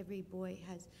 and every boy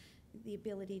has the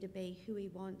ability to be who he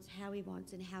wants, how he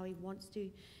wants, and how he wants to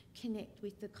connect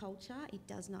with the culture. It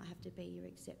does not have to be you're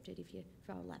accepted if you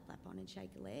throw a lap on and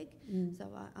shake a leg. So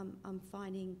I'm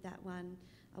finding that one,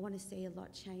 I want to see a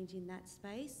lot change in that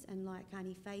space. And like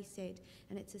Aunty Faye said,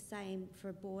 and it's the same for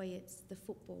a boy, it's the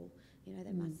football.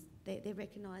 They're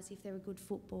recognised if they're a good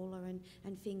footballer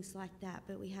and things like that.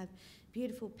 But we have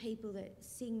beautiful people that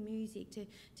sing music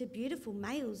to beautiful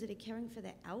males that are caring for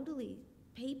their elderly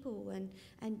people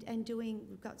and doing,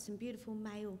 we've got some beautiful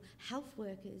male health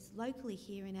workers locally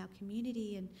here in our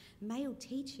community, and male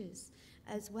teachers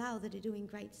as well that are doing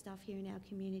great stuff here in our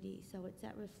community. So it's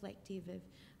that reflective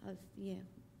of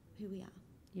who we are.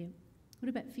 Yeah. What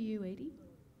about for you, Edie?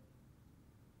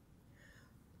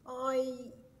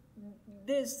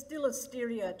 There's still a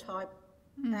stereotype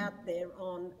out there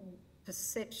on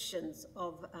perceptions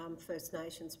of First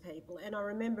Nations people, and I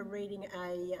remember reading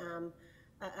a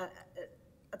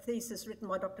thesis written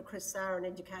by Dr. Chris Sarr in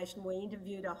Education. We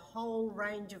interviewed a whole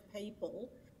range of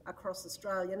people across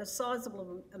Australia, and a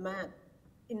sizable amount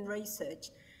in research,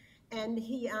 and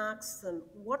he asks them,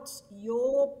 what's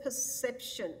your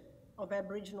perception of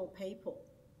Aboriginal people?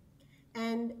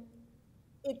 And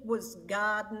it was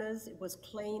gardeners, it was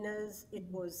cleaners, it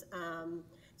was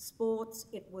sports,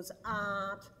 it was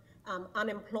art,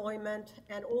 unemployment,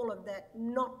 and all of that.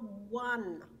 Not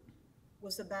one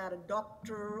was about a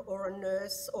doctor or a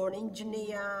nurse or an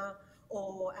engineer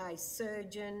or a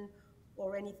surgeon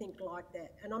or anything like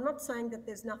that. And I'm not saying that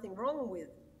there's nothing wrong with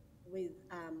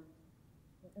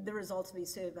the results of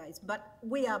these surveys, but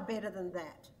we are better than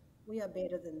that. We are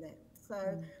better than that.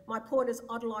 So my point is,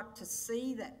 I'd like to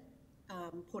see that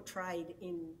portrayed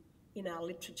in our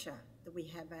literature that we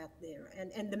have out there,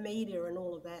 and the media and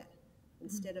all of that,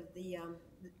 instead of the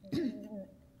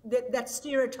that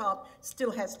stereotype still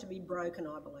has to be broken,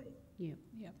 I believe.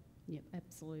 Yep,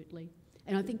 absolutely.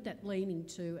 And I think that leaning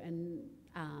to, and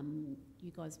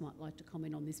you guys might like to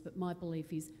comment on this, but my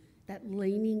belief is that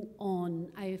leaning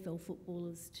on AFL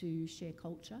footballers to share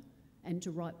culture and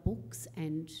to write books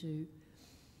and to...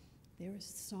 There are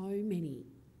so many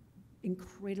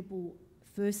incredible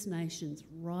First Nations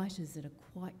writers that are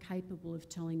quite capable of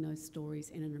telling those stories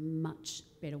and in a much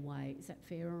better way. Is that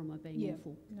fair, or am I being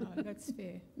awful? No, that's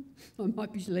fair. I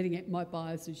might be letting it, my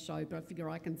biases show, but I figure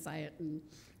I can say it and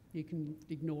you can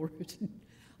ignore it.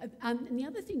 And the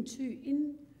other thing too,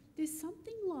 there's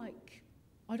something like,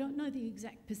 I don't know the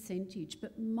exact percentage,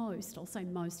 but I'll say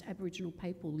most Aboriginal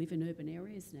people live in urban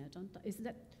areas now, don't they?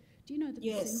 Do you know the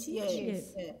percentage?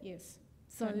 Yes.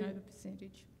 So, I know the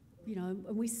percentage. You know,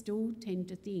 and we still tend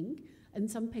to think, and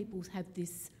some people have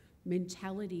this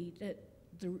mentality that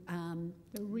the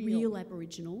real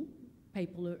Aboriginal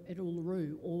people are at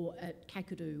Uluru or at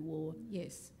Kakadu or...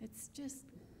 Yes. It's just,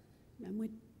 and we're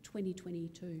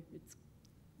 2022, it's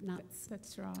nuts.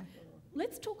 That's right.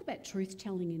 Let's talk about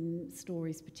truth-telling in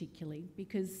stories particularly,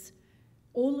 because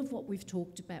all of what we've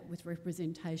talked about with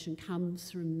representation comes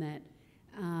from that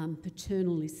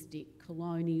paternalistic,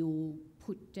 colonial,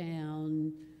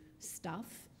 put-down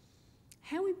stuff.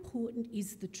 How important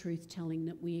is the truth-telling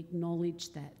that we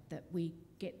acknowledge that we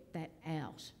get that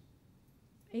out?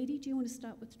 Edie, do you want to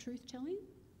start with the truth-telling?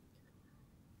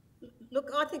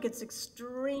 Look, I think it's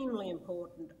extremely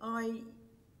important.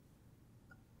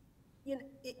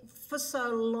 For so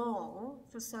long,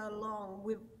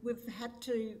 we've had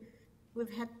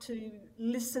to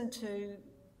listen to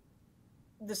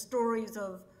the stories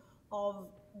of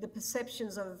the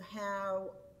perceptions of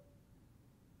how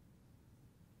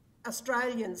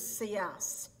Australians see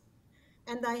us,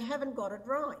 and they haven't got it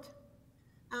right.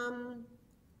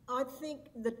 I think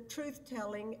the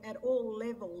truth-telling at all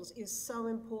levels is so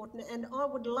important, and I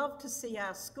would love to see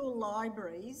our school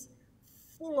libraries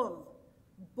full of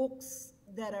books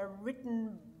that are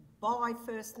written by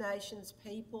First Nations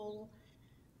people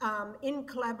in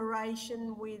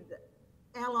collaboration with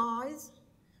allies,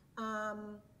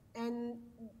 and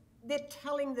they're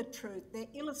telling the truth, they're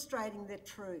illustrating the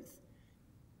truth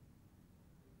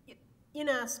in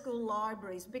our school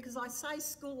libraries. Because I say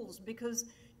schools because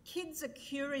kids are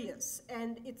curious,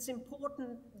 and it's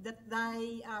important that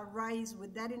they are raised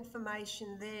with that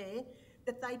information there,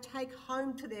 that they take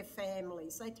home to their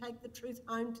families. They take the truth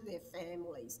home to their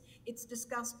families. It's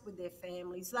discussed with their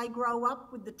families. They grow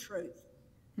up with the truth.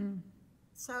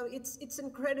 So it's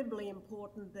incredibly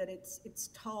important that it's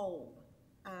told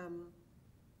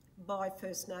by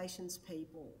First Nations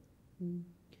people.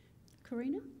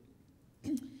 Corrina?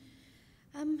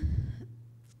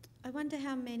 I wonder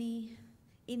how many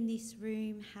in this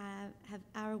room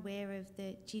are aware of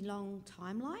the Geelong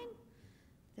timeline.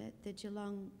 The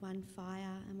Geelong 1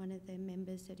 fire, and one of the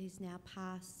members that is now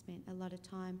passed spent a lot of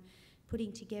time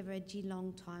putting together a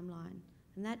Geelong timeline.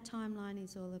 And that timeline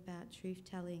is all about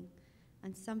truth-telling.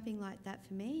 And something like that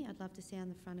for me, I'd love to see on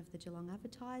the front of the Geelong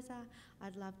Advertiser.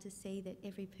 I'd love to see that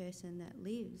every person that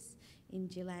lives in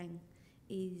Geelong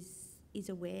is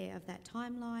aware of that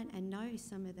timeline and knows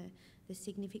some of the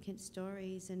significant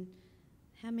stories. And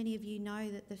how many of you know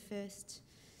that the first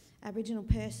Aboriginal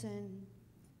person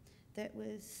that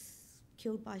was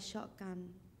killed by shotgun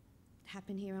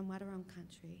happened here on Wadawurrung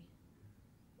country?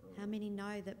 How many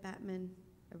know that Batman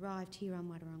arrived here on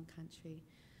Wadawurrung country?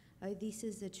 Oh, this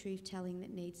is the truth-telling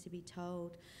that needs to be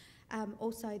told.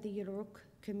 Also, the Wadawurrung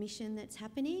Commission that's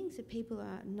happening, so people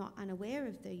are not unaware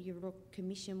of the Wadawurrung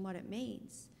Commission, what it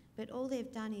means. But all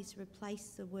they've done is replace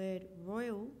the word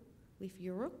royal with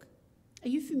Wadawurrung. Are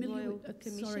you familiar with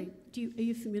Commission? Are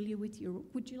you familiar with Wadawurrung?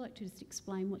 Would you like to just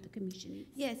explain what the Commission is?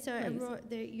 Yeah, so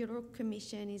the Wadawurrung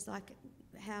Commission is like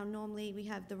how normally we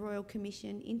have the Royal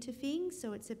Commission interviewing,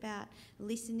 so it's about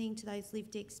listening to those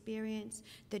lived experience,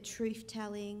 the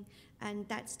truth-telling, and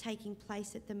that's taking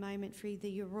place at the moment through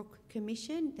the Wright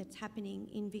Commission that's happening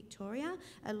in Victoria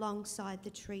alongside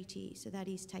the treaty. So that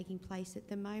is taking place at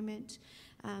the moment.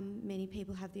 Many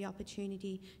people have the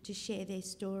opportunity to share their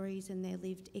stories and their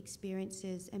lived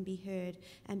experiences and be heard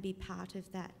and be part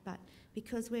of that. But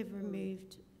because we've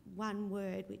removed one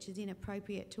word which is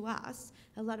inappropriate to us,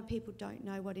 a lot of people don't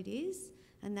know what it is,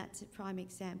 and that's a prime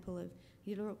example of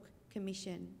Wright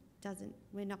Commission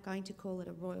we're not going to call it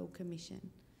a Royal Commission.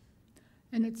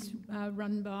 And it's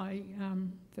run by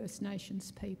First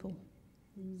Nations people,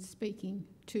 speaking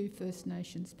to First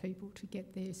Nations people to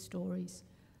get their stories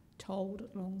told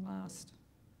at long last.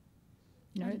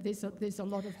 You know, there's a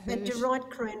lot of hurt. And you're right,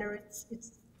 Corrina,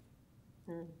 it's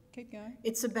Keep going.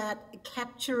 It's about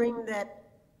capturing that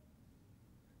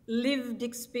lived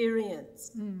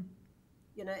experience,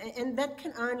 you know, and that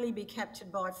can only be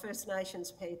captured by First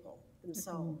Nations people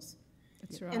themselves.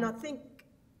 That's right. And I think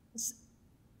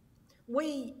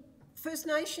we, First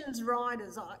Nations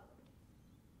writers,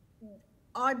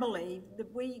 I believe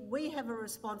that we have a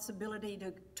responsibility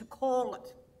to call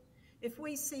it. If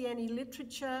we see any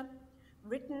literature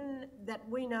written that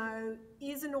we know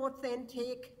isn't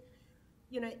authentic,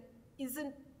 you know,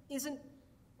 isn't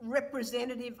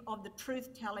representative of the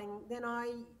truth-telling, then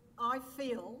I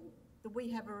feel that we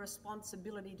have a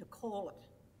responsibility to call it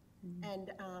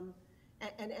and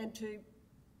to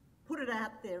put it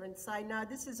out there and say, no,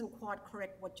 this isn't quite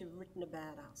correct what you've written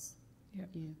about us. Yep.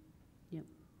 Yep.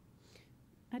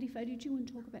 Edith, did you want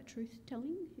to talk about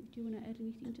truth-telling? Do you want to add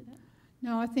anything to that?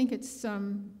 No, I think it's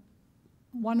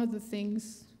one of the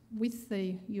things with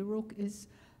the Wright is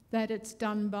that it's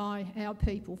done by our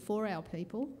people, for our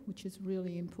people, which is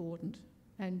really important.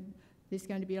 And there's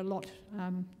going to be a lot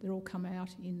that'll come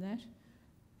out in that.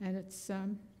 And it's,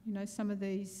 you know, some of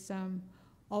these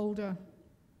older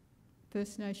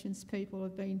First Nations people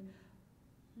have been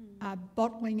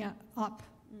bottling up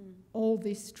all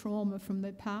this trauma from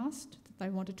their past that they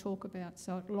want to talk about.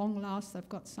 So at long last, they've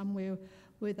got somewhere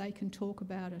where they can talk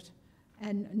about it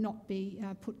and not be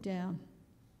put down.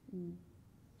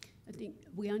 I think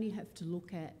we only have to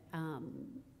look at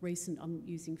recent, I'm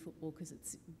using football because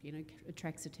it's, you know,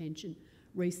 attracts attention,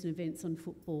 recent events on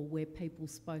football where people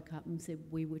spoke up and said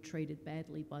we were treated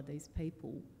badly by these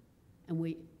people,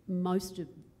 and most of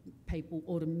people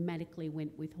automatically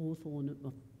went with Hawthorn,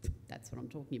 that's what I'm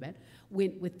talking about,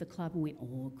 went with the club and went,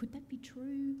 oh, could that be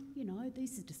true? You know,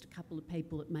 these are just a couple of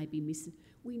people that may be missing.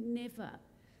 We never,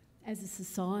 as a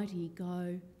society,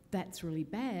 go, that's really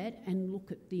bad, and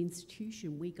look at the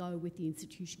institution. We go with the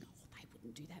institution, oh, they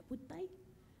wouldn't do that, would they?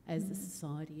 As a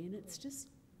society, and it's just,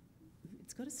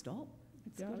 it's got to stop.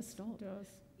 It's got to stop. It does.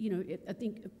 You know, I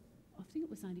think it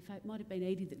was Aunty Faye, it might have been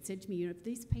Edith that said to me, you know, if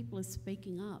these people are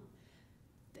speaking up,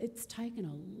 it's taken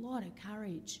a lot of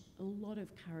courage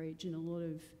and a lot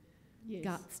of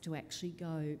guts to actually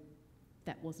go,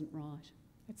 that wasn't right.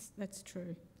 That's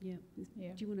true. Yeah.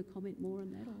 Yeah. Do you want to comment more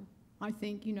on that? Or? I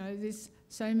think, you know, there's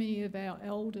so many of our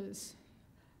elders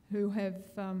who have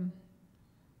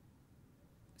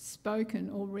spoken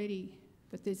already,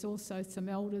 but there's also some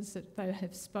elders that they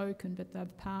have spoken but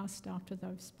they've passed after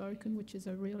they've spoken, which is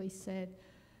a really sad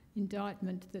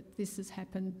indictment that this has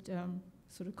happened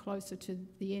sort of closer to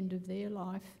the end of their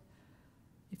life.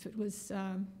 If it was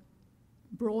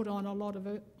brought on a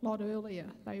lot earlier,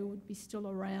 they would be still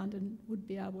around and would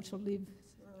be able to live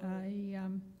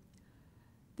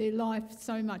their life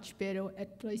so much better.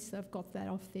 At least they've got that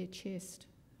off their chest.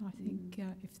 I think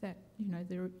if that, you know,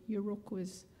 the Wright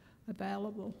was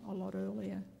available a lot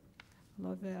earlier, a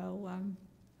lot of our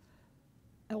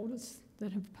elders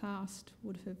that have passed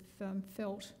would have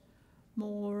felt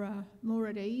more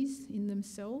at ease in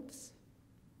themselves.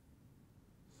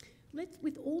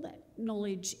 With all that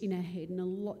knowledge in our head and a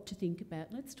lot to think about,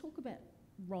 let's talk about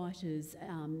writers,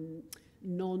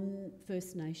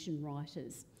 non-First Nation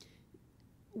writers.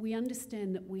 We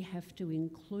understand that we have to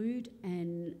include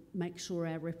and make sure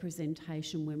our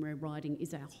representation when we're writing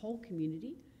is our whole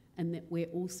community, and that we're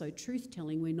also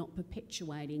truth-telling, we're not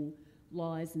perpetuating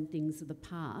lies and things of the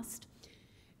past.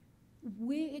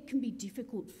 Where it can be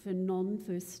difficult for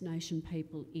non-First Nation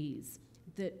people is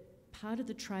that part of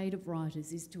the trade of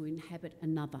writers is to inhabit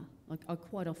another. Like, I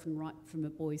quite often write from a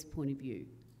boy's point of view.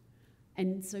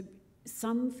 And so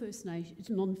some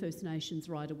non-First Nations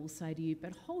writer will say to you,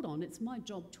 but hold on, it's my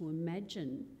job to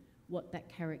imagine what that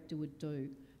character would do.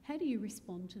 How do you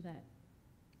respond to that?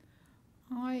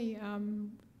 I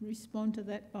respond to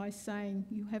that by saying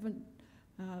you haven't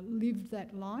lived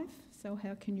that life, so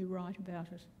how can you write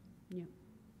about it? Yeah.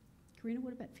 Corrina,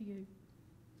 what about for you?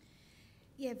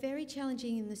 Yeah, very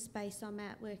challenging in the space I'm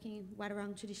at, working in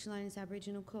Wadawurrung Traditional Owners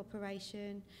Aboriginal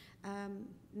Corporation.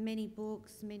 Many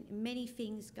books, many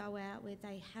things go out where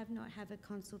they have not had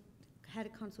a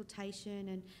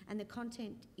consultation and the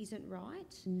content isn't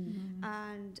right.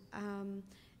 And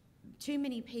too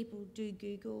many people do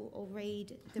Google or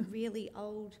read the really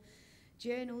old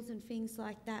journals and things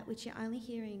like that, which you're only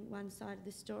hearing one side of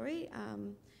the story.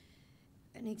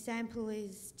 An example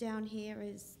is down here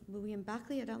is William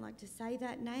Buckley. I don't like to say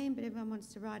that name, but everyone wants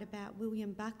to write about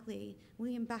William Buckley.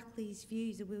 William Buckley's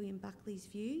views are William Buckley's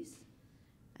views,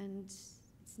 and it's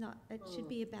not. It should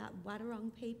be about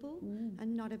Wadawurrung people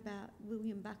and not about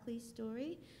William Buckley's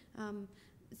story.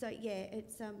 So yeah,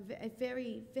 it's a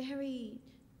very, very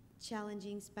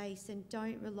challenging space, and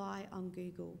don't rely on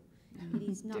Google. It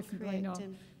is not correct, not.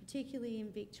 and particularly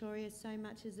in Victoria, so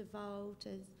much has evolved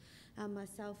as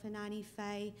myself and Aunty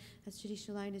Faye as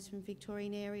traditional owners from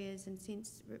Victorian areas, and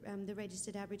since the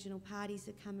registered Aboriginal parties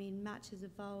have come in, much has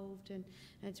evolved, and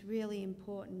it's really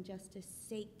important just to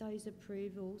seek those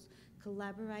approvals,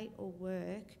 collaborate or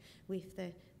work with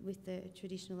the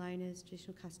traditional owners,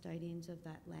 traditional custodians of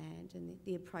that land, and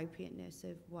the appropriateness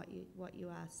of what you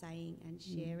are saying and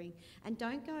sharing, and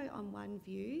don't go on one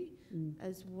view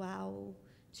as well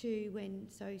too. When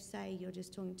say you're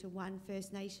just talking to one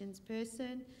First Nations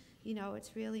person, you know,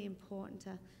 it's really important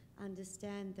to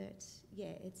understand that,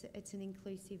 yeah, it's an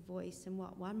inclusive voice, and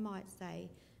what one might say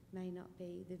may not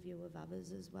be the view of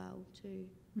others as well too.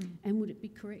 And would it be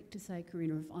correct to say,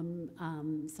 Corrina, if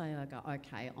I'm, say I go,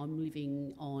 okay, I'm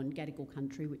living on Gadigal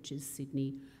country, which is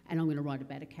Sydney, and I'm going to write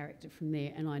about a character from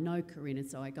there, and I know Corrina,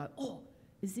 so I go, oh,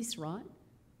 is this right?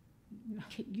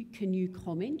 Can you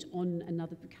comment on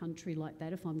another country like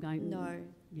that if I'm going? No.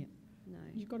 Yeah. No.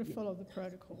 You've got to follow the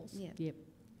protocols. Yeah. Yep.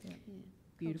 Yeah.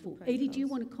 Beautiful. Cultural Edie, do you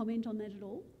protocols. want to comment on that at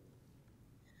all?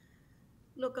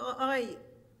 Look, I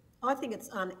think it's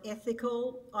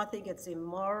unethical, I think it's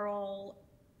immoral,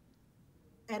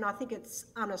 and I think it's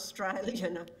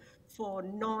un-Australian for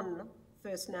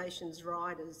non-First Nations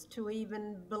writers to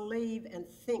even believe and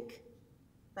think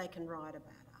they can write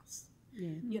about us.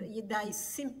 Yeah. They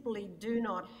simply do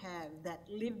not have that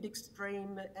lived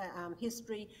extreme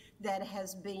history that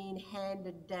has been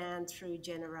handed down through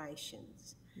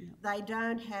generations. Yep. They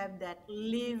don't have that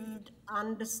lived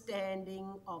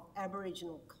understanding of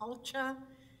Aboriginal culture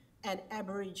and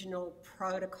Aboriginal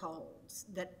protocols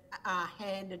that are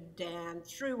handed down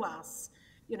through us,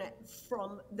 you know,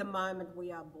 from the moment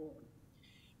we are born.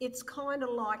 It's kind of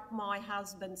like my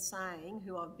husband saying,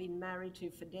 who I've been married to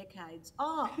for decades,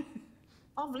 oh,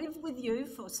 I've lived with you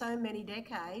for so many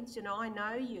decades, you know, I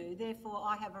know you, therefore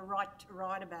I have a right to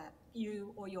write about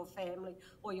you or your family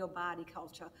or your Bardi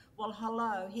culture. Well,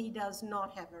 hello, he does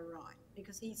not have a right,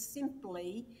 because he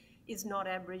simply is not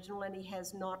Aboriginal and he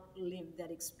has not lived that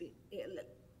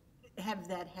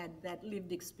had that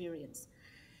lived experience.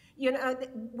 You know,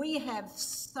 we have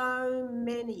so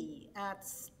many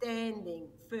outstanding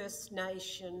First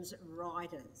Nations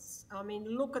writers. I mean,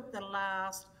 look at the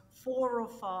last 4 or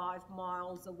 5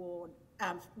 Miles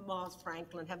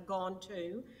Franklin have gone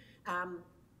to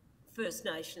First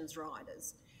Nations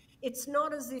writers. It's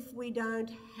not as if we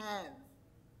don't have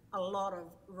a lot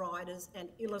of writers and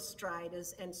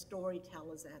illustrators and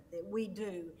storytellers out there. We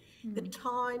do. The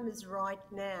time is right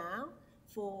now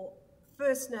for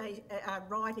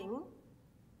writing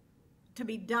to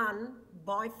be done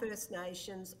by First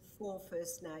Nations, for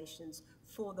First Nations,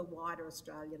 for the wider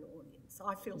Australian audience.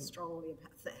 I feel strongly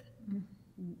about that.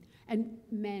 And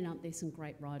man, aren't there some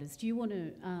great writers? Do you want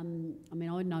to, I mean,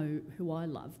 I know who I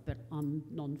love, but I'm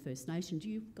non-First Nation. Do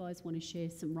you guys want to share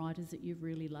some writers that you've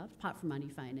really loved? Apart from Aunty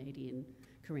Faye and Edie and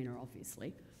Corrina,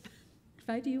 obviously.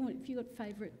 Faye, have you got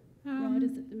favourite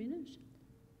writers at the minute?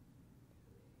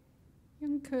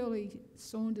 Young Curly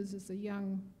Saunders is a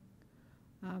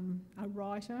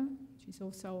writer. She's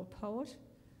also a poet,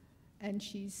 and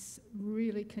she's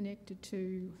really connected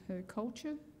to her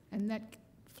culture, and that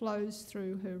flows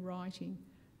through her writing,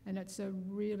 and it's a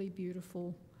really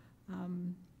beautiful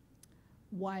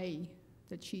way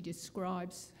that she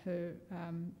describes her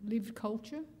lived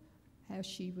culture, how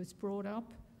she was brought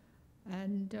up,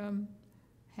 and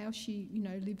how she, you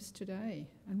know, lives today,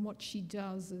 and what she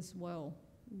does as well.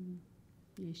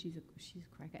 Yeah, she's a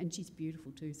cracker, and she's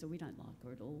beautiful too, so we don't like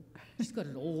her at all. She's got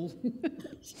it all.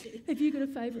 Have you got a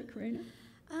favourite, Corrina?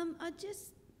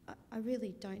 I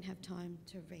really don't have time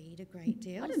to read a great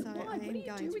deal, I don't so mind. I am What do you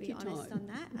going do to with be your honest time? on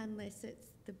that, unless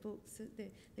it's the books,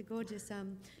 the gorgeous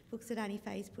books that Aunty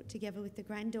Faye's put together with the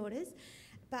granddaughters.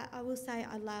 But I will say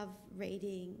I love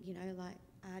reading, you know, like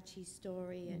Archie's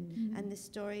story and the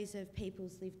stories of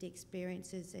people's lived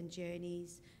experiences and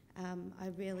journeys. I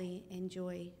really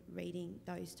enjoy reading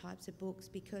those types of books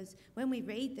because when we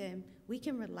read them, we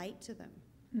can relate to them.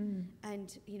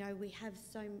 And, you know, we have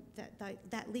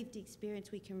that lived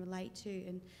experience we can relate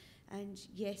to. And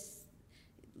yes,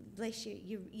 bless you,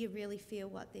 you really feel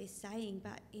what they're saying,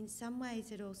 but in some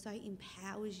ways it also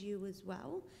empowers you as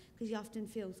well, because you often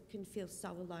can feel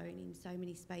so alone in so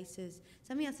many spaces.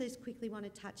 Something else I just quickly want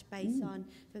to touch base on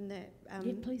from the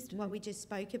please do. what we just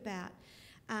spoke about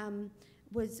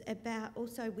was about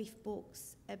also with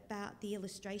books, about the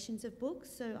illustrations of books.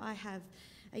 So I have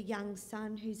a young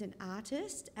son who's an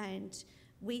artist, and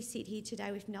we sit here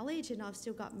today with knowledge, and I've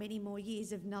still got many more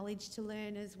years of knowledge to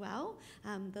learn as well.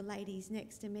 The ladies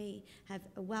next to me have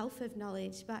a wealth of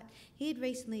knowledge, but he had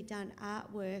recently done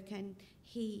artwork, and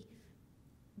the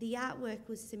artwork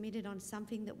was submitted on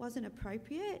something that wasn't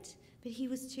appropriate, but he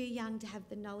was too young to have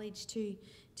the knowledge to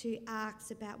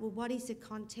ask about, well, what is the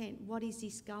content? What is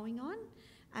this going on?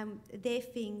 They're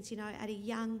things, you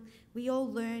know, we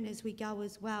all learn as we go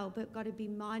as well, but got to be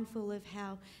mindful of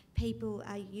how people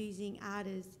are using art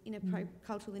as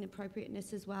cultural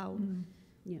inappropriateness as well.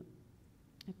 Yeah,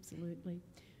 absolutely.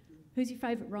 Who's your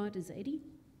favourite writers, Eddie?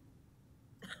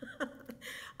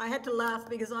 I had to laugh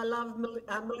because I love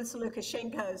Melissa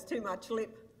Lukashenko's Too Much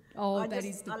Lip. Oh, I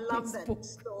love that book.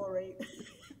 story.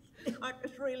 I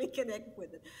could really connect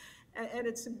with it. And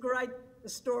it's a great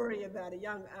story about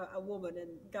a woman and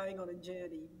going on a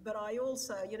journey. But I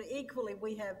also, you know, equally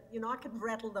we have, you know, I could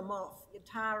rattle them off.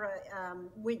 Tara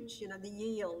Winch, you know, The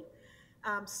Yield.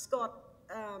 Scott,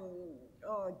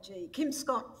 Kim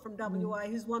Scott from WA,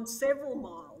 who's won several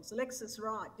miles. Alexis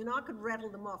Wright, you know, I could rattle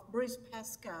them off. Bruce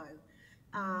Pascoe.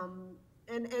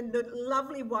 And the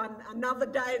lovely one, Another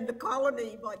Day in the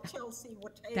Colony by Chelsea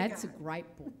Watego. That's a great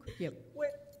book. Yep.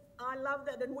 I love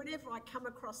that, and whenever I come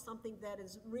across something that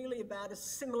is really about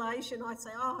assimilation, I say,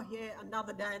 oh yeah,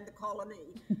 Another Day in the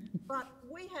Colony. But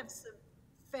we have some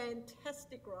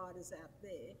fantastic writers out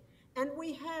there, and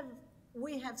we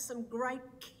have some great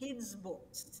kids'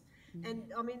 books. And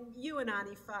I mean, you and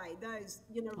Aunty Faye, those,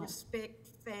 you know, respect,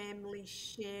 family,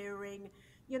 sharing,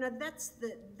 you know, that's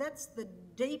the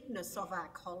deepness of our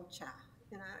culture,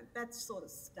 you know, that sort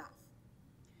of stuff.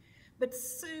 But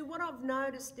Sue, what I've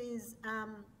noticed is,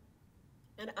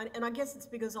 and I guess it's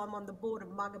because I'm on the board of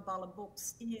Mugabulla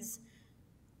Books, is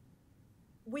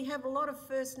we have a lot of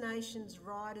First Nations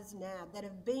writers now that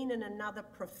have been in another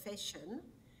profession,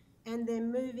 and they're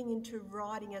moving into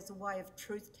writing as a way of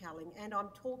truth-telling. And I'm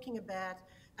talking about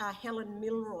Helen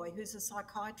Milroy, who's a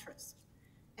psychiatrist.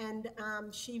 And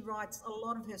she writes, a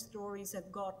lot of her stories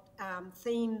have got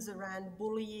themes around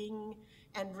bullying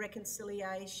and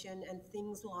reconciliation and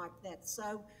things like that.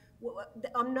 So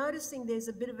I'm noticing there's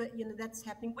a bit of a, you know, that's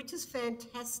happening, which is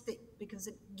fantastic because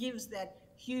it gives that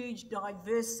huge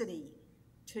diversity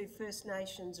to First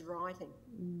Nations writing.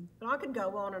 But I could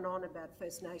go on and on about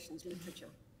First Nations literature.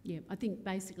 Yeah, I think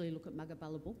basically look at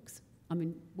Mugabulla Books. I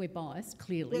mean, we're biased,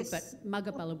 clearly, Yes. but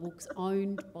Mugabulla Books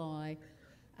owned by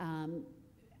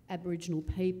Aboriginal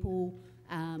people,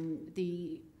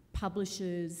 the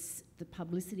publishers, the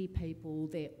publicity people,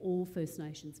 they're all First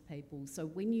Nations people. So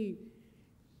when you,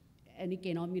 and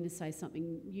again, I'm going to say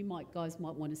something, guys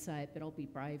might want to say it, but I'll be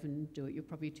brave and do it. You're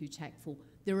probably too tactful.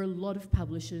 There are a lot of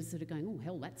publishers that are going, oh,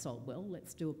 hell, that sold well,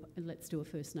 let's do a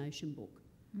First Nation book.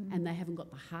 And they haven't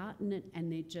got the heart in it, and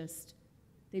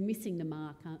they're missing the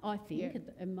mark, I think.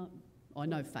 Yeah. I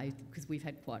know Faith, because we've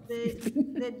had quite a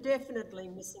few. They're definitely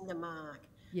missing the mark.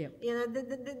 Yeah. You know,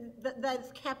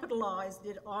 they've capitalised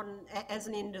it on as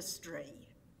an industry.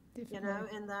 Definitely. You know,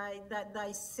 and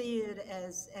they see it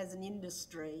as an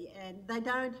industry, and they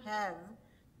don't have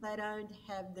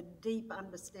the deep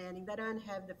understanding. They don't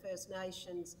have the First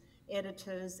Nations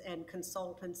editors and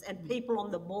consultants and people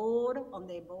on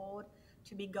their board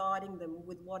to be guiding them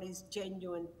with what is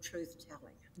genuine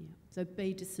truth-telling. Yeah. So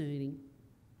be discerning.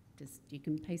 Just you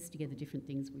can piece together different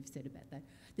things we've said about that.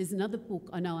 There's another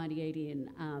book I know Aunty Edie and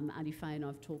Aunty Faye and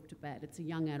I've talked about. It's a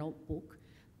young adult book,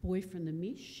 Boy from the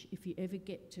Mish. If you ever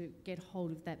get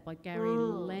hold of that, by Gary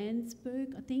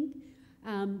Landsberg, I think,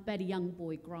 about a young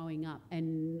boy growing up,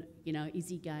 and you know, is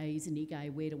he gay? Isn't he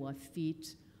gay? Where do I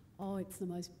fit? Oh, it's the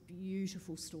most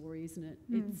beautiful story, isn't it?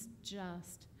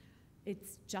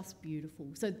 It's just beautiful.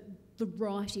 So the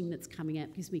writing that's coming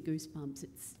out gives me goosebumps.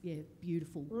 It's,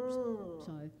 beautiful.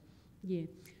 So, yeah.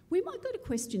 We might go to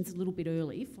questions a little bit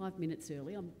early, 5 minutes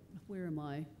early. Where are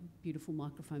my beautiful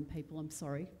microphone people? I'm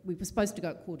sorry. We were supposed to go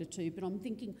at 1:45, but I'm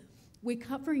thinking we're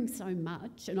covering so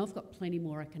much, and I've got plenty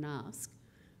more I can ask.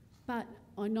 But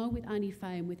I know with Aunty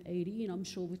Faye and with Edie, and I'm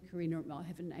sure with Corrina, I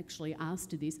haven't actually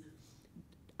asked her this,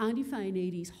 Aunty Faye and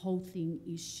Edie's whole thing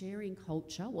is sharing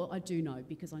culture. Well, I do know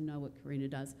because I know what Corrina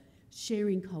does.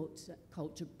 Sharing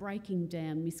culture, breaking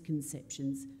down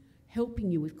misconceptions,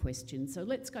 helping you with questions. So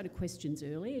let's go to questions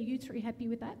early. Are you three happy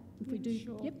with that? If we do,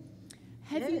 sure. Yep.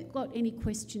 Have you got any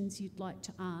questions you'd like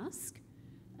to ask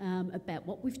about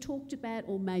what we've talked about,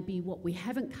 or maybe what we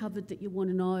haven't covered that you want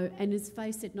to know? And as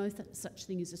Faye said, no such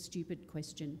thing as a stupid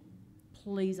question.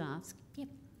 Please ask. Yep.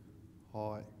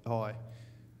 Hi.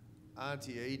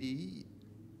 Aunty Edie,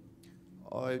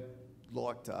 I'd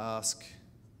like to ask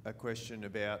a question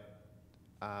about,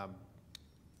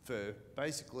 for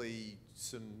basically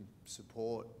some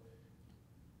support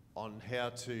on how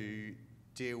to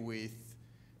deal with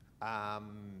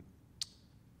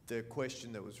the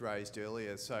question that was raised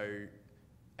earlier. So,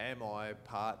 am I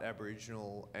part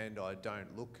Aboriginal and I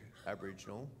don't look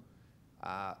Aboriginal?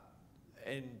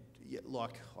 And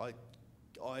like,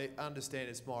 I understand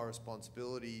it's my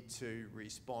responsibility to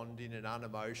respond in an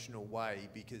unemotional way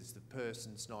because the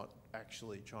person's not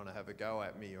actually trying to have a go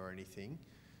at me or anything.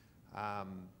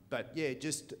 But yeah,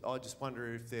 I just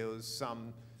wonder if there was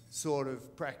some sort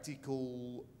of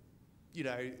practical,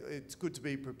 it's good to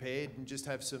be prepared and just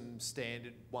have some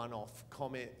standard one-off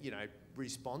comment,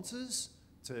 responses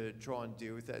to try and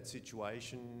deal with that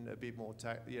situation a bit more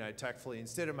tactfully,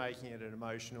 instead of making it an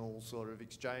emotional sort of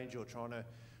exchange or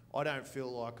I don't feel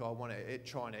like I want to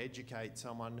try and educate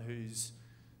someone who's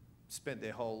spent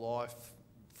their whole life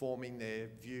forming their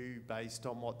view based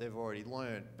on what they've already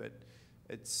learned. But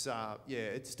it's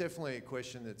it's definitely a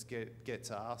question that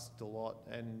gets asked a lot,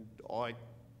 and I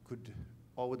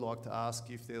would like to ask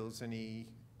if there was any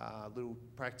little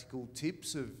practical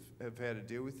tips of how to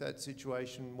deal with that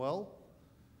situation well.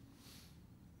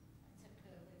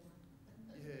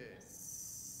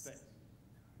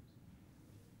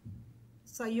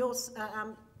 So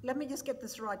let me just get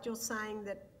this right. You're saying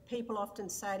that people often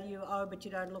say to you, "Oh, but you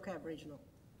don't look Aboriginal."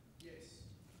 Yes.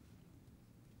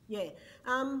 Yeah.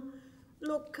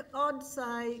 Look, I'd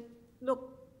say,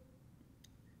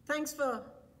 thanks for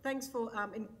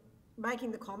in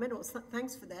making the comment, or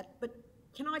thanks for that. But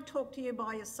can I talk to you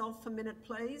by yourself for a minute,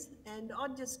 please? And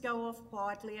I'd just go off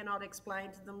quietly and I'd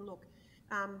explain to them, look,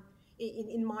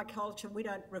 in my culture, we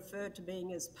don't refer to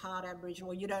being as part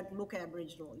Aboriginal. You don't look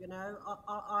Aboriginal,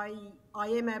 I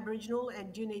am Aboriginal,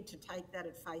 and you need to take that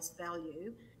at face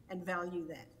value and value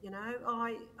that,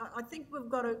 I think we've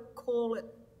got to call it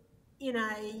in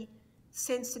a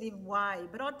sensitive way,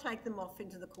 but I'd take them off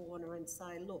into the corner and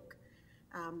say, look,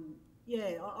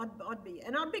 I'd be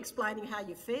explaining how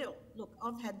you feel. Look,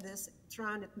 I've had this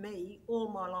thrown at me all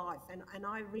my life, and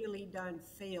I really don't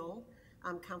feel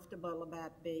comfortable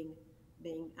about being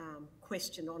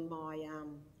questioned on my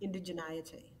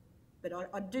indigeneity, but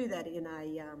I'd do that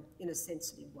in a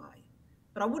sensitive way.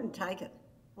 But I wouldn't take it.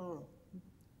 Oh.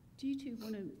 Do you two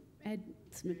want to add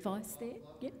some advice there?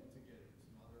 Yep.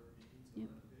 Yep.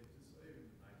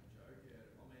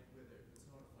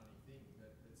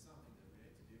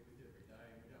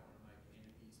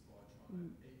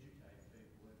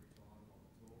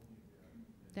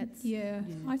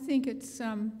 I think it's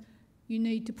you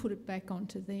need to put it back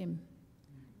onto them.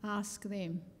 Ask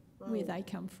them where they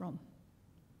come from.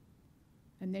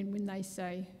 And then when they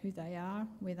say who they are,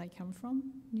 where they come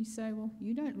from, you say, well,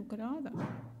 you don't look it either.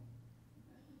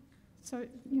 So,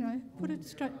 put it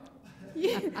straight...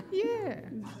 Yeah.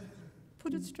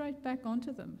 Put it straight back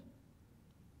onto them.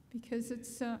 Because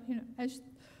it's, as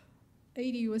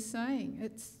Edie was saying,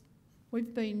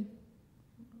 we've been,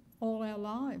 all our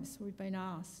lives, we've been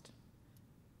asked,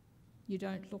 you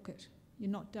don't look it, you're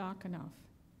not dark enough,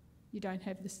 you don't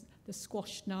have the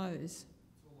squashed nose.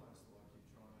 It's almost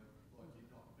like you're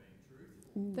not being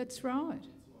truthful. That's right. It's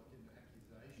like an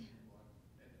accusation, and I've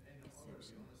got to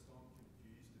be honest, I'm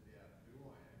confused about who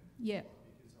I am. Yeah.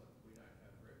 Because we don't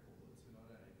have records, and I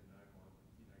don't even know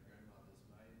my grandmother's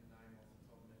maiden name off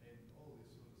the top of my head, all this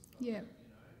sort of stuff. Yeah.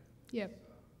 Yeah.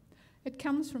 It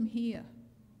comes from here.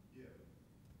 Yeah.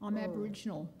 I'm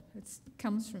Aboriginal. It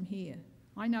comes from here.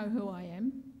 I know who I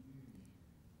am.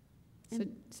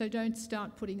 So don't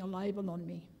start putting a label on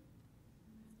me.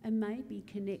 And maybe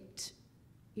connect,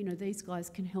 these guys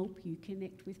can help you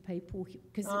connect with people.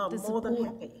 Because more than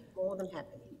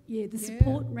happy. Yeah, the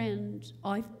support round,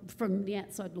 from the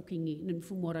outside looking in, and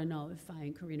from what I know of Faye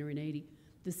and Corrina and Edie,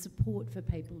 the support for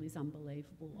people is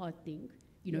unbelievable, I think,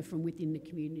 from within the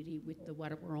community with the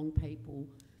Wadawurrung people.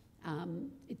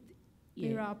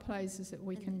 There are places that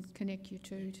we can connect you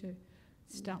to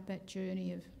start that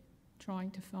journey of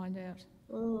trying to find out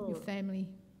your family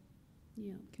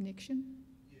connection.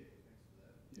 Yeah, thanks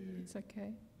for that. It's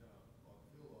okay.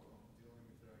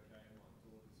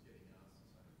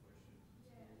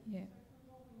 Yeah.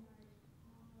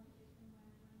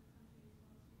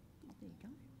 There you go.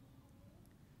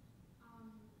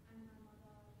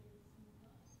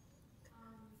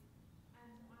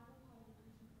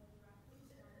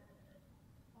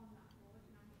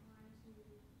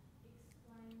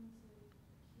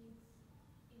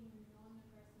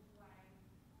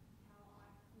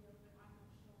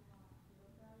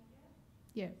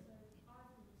 Yeah.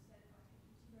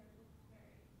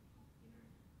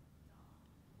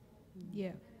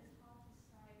 Yeah.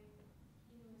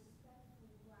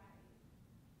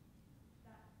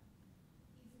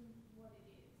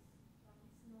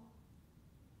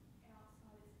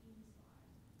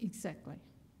 Exactly.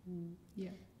 Yeah.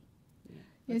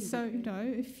 Yeah, so, you know,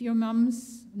 if your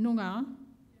mum's Noongar,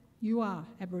 you are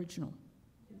Aboriginal.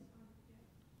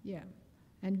 Yeah.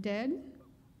 And Dad,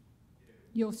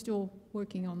 you're still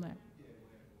working on that?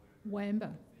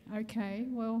 Wamba. Okay,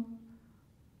 well,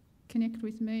 connect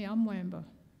with me, I'm Wamba.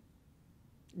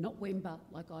 Not Wemba,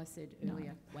 like I said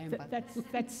earlier. Wamba.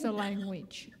 That's the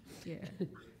language. Yeah.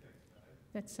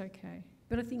 That's okay.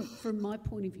 But I think from my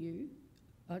point of view,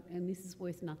 and this is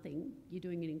worth nothing, you're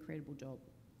doing an incredible job.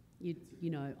 You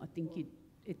know, I think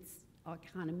I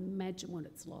can't imagine what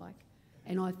it's like.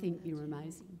 And I think you're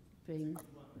amazing being...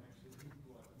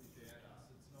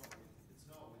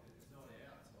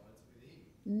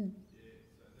 Mm.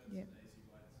 Yeah.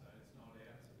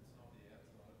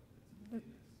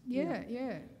 Yeah,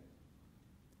 yeah.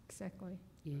 Exactly.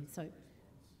 Yeah, so...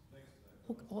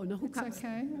 Hook up. Okay.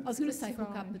 I was going to say hook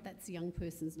up, fine. but that's a young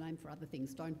person's name for other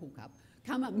things. Don't hook up.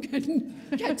 Come up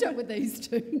and catch up with these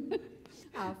two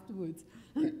afterwards.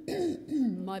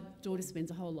 My daughter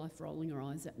spends her whole life rolling her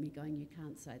eyes at me going, "You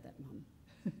can't say that, Mum."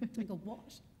 I go,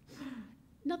 "What?"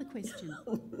 Another question.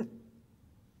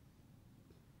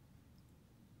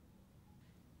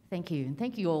 Thank you, and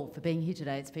thank you all for being here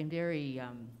today. It's been very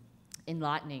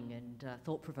enlightening and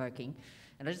thought-provoking.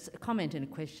 And I just a comment and a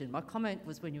question. My comment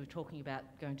was when you were talking about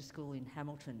going to school in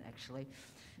Hamilton, actually.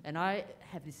 And I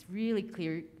have this really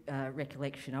clear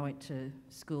recollection. I went to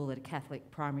school at a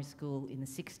Catholic primary school in the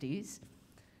 60s,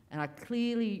 and I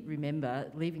clearly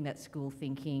remember leaving that school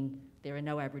thinking there are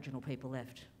no Aboriginal people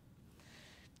left.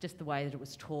 Just the way that it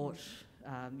was taught,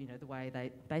 you know, the way they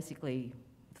basically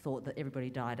thought that everybody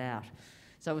died out.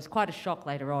 So it was quite a shock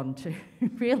later on to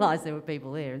realise there were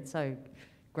people there, and so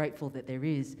grateful that there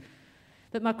is.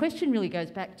 But my question really goes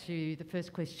back to the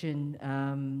first question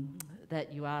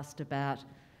that you asked about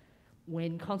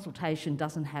when consultation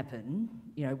doesn't happen,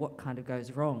 you know, what kind of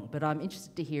goes wrong. But I'm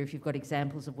interested to hear if you've got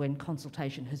examples of when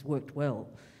consultation has worked well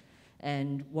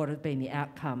and what have been the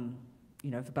outcome,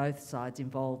 you know, for both sides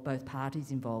involved, both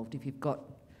parties involved, if you've got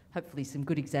hopefully some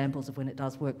good examples of when it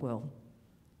does work well.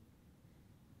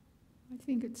 I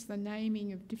think it's the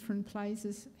naming of different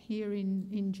places here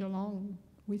in Geelong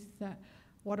with the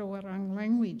Wadawurrung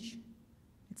language.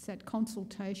 It's that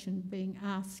consultation being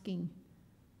asking.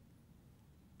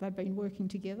 They've been working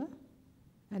together,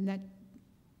 and that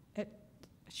it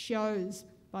shows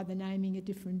by the naming of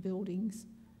different buildings.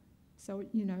 So,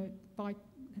 you know, by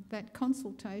that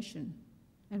consultation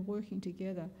and working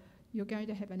together, you're going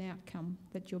to have an outcome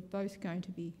that you're both going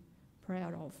to be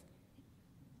proud of.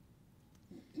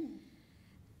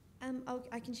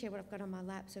 I can share what I've got on my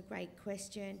lap, so great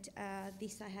question.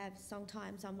 This I have Song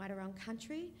Times on Wadawurrung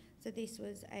Country. So this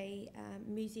was a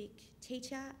music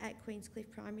teacher at Queenscliff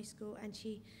Primary School, and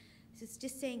she was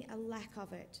just seeing a lack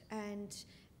of it. And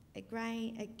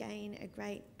again, a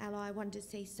great ally wanted to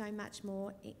see so much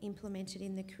more implemented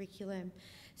in the curriculum.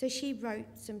 So she wrote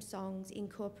some songs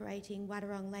incorporating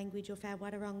Wadawurrung language off our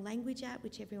Wadawurrung language app,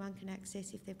 which everyone can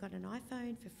access if they've got an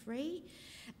iPhone for free.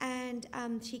 And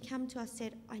she came to us and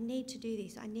said, "I need to do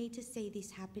this. I need to see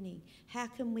this happening. How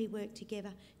can we work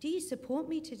together? Do you support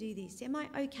me to do this? Am I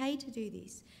okay to do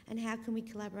this? And how can we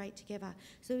collaborate together?"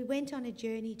 So we went on a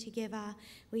journey together.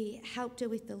 We helped her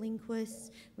with the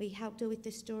linguists. We helped her with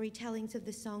the storytellings of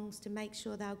the songs to make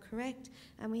sure they were correct.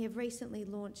 And we have recently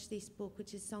launched this book,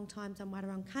 which is Song Times on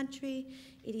Wadawurrung Country.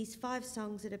 It is 5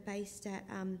 songs that are based at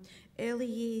early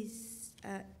years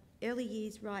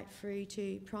right through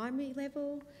to primary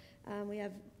level. We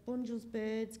have Bunjil's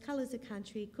Birds, Colours of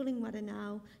Country, Kulling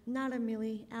Wadanao,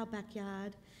 Naramili, Our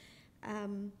Backyard.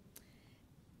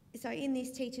 So in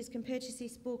this, teachers can purchase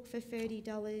this book for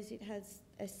 $30. It has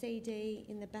a CD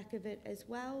in the back of it as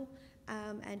well,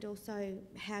 and also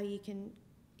how you can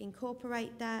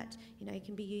incorporate that. You know, you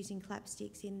can be using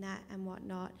clapsticks in that and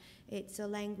whatnot. It's a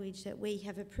language that we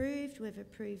have approved. We've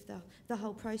approved the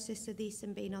whole process of this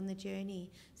and been on the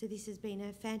journey. So this has been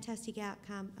a fantastic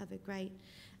outcome of a great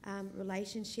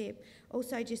relationship.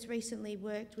 Also just recently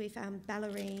worked with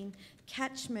Ballerine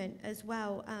Catchment as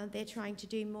well. They're trying to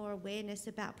do more awareness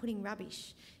about putting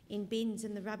rubbish in bins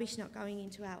and the rubbish not going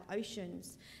into our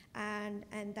oceans. And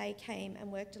they came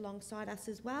and worked alongside us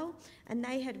as well. And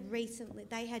they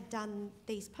had done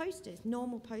these posters,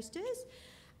 normal posters,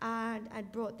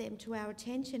 and brought them to our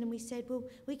attention. And we said, well,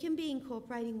 we can be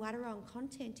incorporating Wadawurrung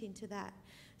content into that.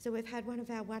 So we've had one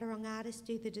of our Wadawurrung artists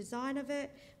do the design of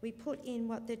it. We put in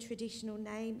what the traditional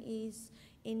name is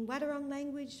in Wadawurrung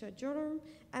language, so Wadawurrung,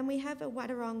 and we have a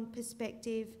Wadawurrung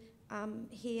perspective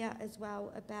here as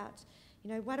well about,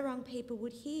 you know, Wadawurrung people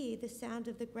would hear the sound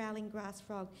of the growling grass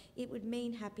frog. It would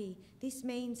mean happy. This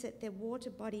means that their water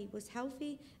body was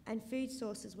healthy and food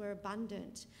sources were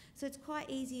abundant. So it's quite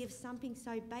easy of something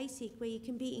so basic where you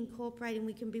can be incorporating,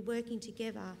 we can be working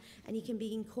together and you can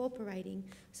be incorporating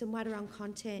some Wadawurrung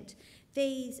content.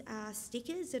 These are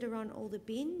stickers that are on all the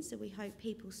bins that we hope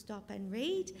people stop and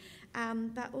read,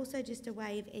 but also just a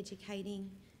way of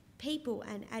educating people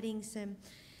and adding some.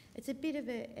 It's a bit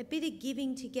of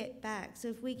giving to get back. So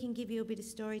if we can give you a bit of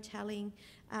storytelling,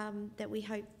 that we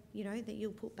hope, you know, that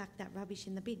you'll put back that rubbish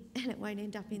in the bin and it won't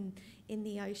end up in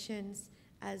the oceans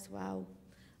as well.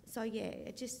 So yeah,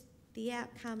 the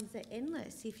outcomes are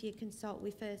endless if you consult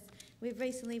with us. We've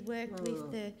recently worked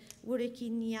with the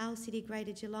Wadawurrung City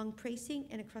Greater Geelong Precinct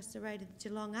and across the road at the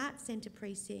Geelong Arts Centre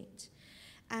Precinct.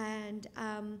 And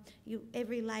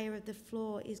every layer of the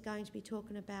floor is going to be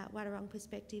talking about Wadawurrung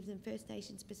perspectives and First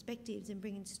Nations perspectives and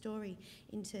bringing story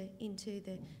into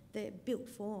the built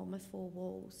form of 4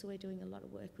 walls. So we're doing a lot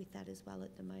of work with that as well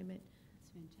at the moment. That's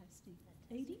fantastic.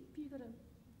 Edith, have you got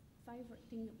a favourite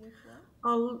thing that worked well?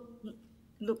 Oh,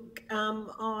 look,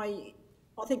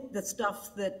 I think the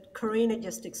stuff that Corrina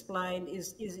just explained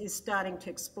is starting to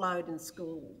explode in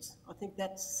schools. I think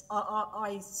that's,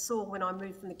 I saw when I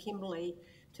moved from the Kimberley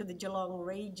to the Geelong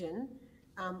region,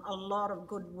 a lot of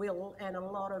goodwill and a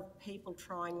lot of people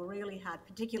trying really hard,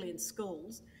 particularly in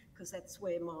schools, because that's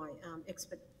where my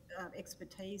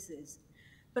expertise is.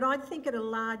 But I think at a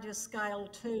larger scale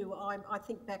too, I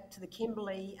think back to the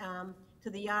Kimberley, to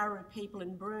the Yarra people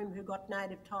in Broome who got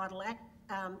native title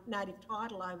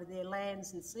over their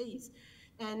lands and seas,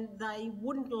 and they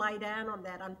wouldn't lay down on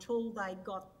that until they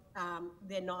got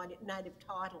their native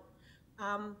title.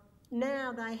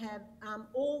 Now they have,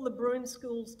 all the Broome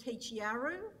schools teach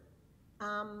Yarra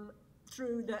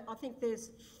through I think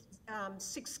there's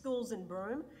 6 schools in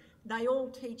Broome. They all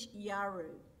teach Yarra,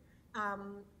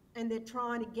 and they're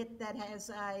trying to get that as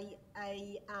a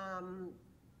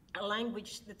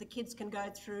language that the kids can go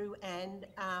through and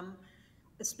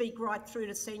speak right through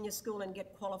to senior school and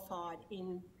get qualified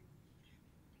in.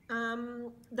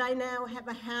 They now have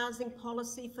a housing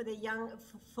policy for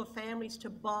for families to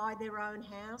buy their own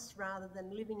house rather than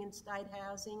living in state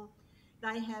housing.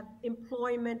 They have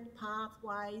employment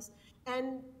pathways,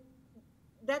 and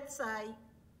that's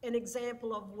an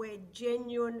example of where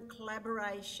genuine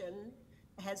collaboration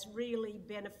has really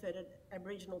benefited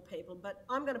Aboriginal people. But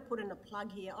I'm going to put in a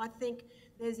plug here. I think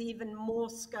there's even more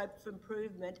scope for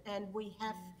improvement, and we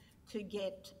have to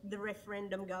get the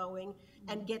referendum going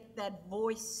and get that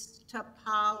voice to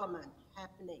Parliament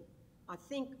happening. I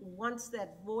think once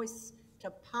that voice to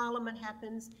Parliament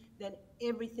happens, then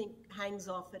everything hangs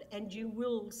off it, and you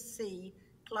will see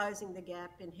closing the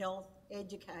gap in health,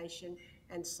 education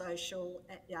and social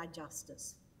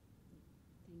justice.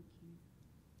 Thank you.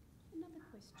 Another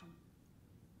question.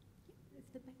 Yep,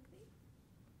 at the back there.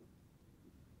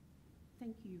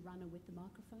 Thank you, runner with the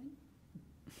microphone.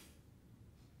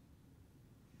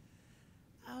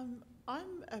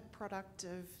 I'm a product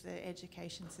of the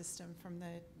education system from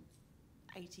the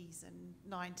 80s and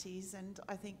 90s, and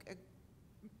I think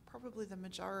probably the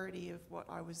majority of what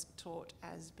I was taught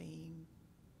as being,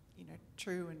 you know,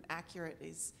 true and accurate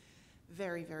is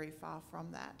very, very far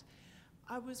from that.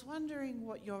 I was wondering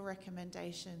what your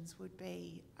recommendations would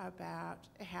be about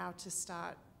how to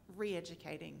start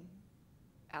re-educating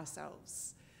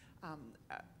ourselves.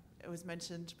 It was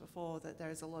mentioned before that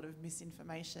there's a lot of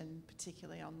misinformation,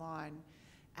 particularly online.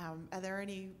 Are there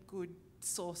any good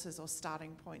sources or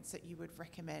starting points that you would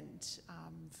recommend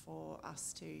for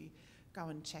us to go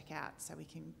and check out so we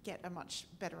can get a much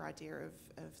better idea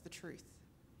of the truth?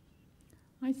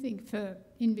 I think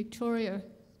in Victoria,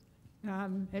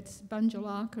 it's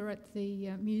Bunjalaka at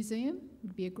the museum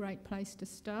would be a great place to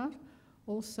start.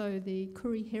 Also the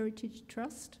Koori Heritage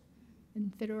Trust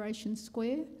in Federation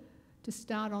Square, to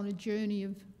start on a journey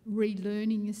of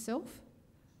relearning yourself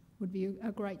would be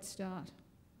a great start.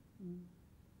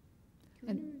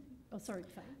 And, sorry,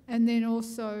 Faye. and then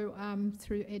also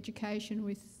through education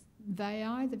with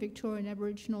VAI, the Victorian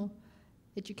Aboriginal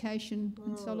Education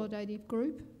Consolidative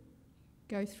Group,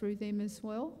 go through them as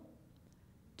well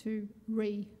to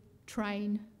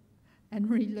retrain and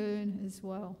relearn as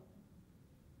well.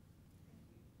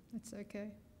 That's okay.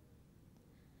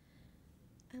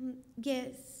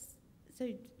 Yes, so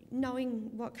knowing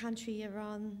what country you're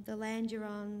on, the land you're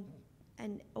on,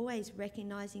 and always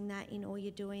recognising that in all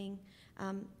you're doing.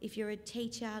 If you're a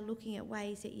teacher, looking at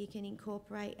ways that you can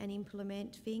incorporate and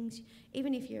implement things.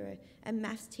 Even if you're a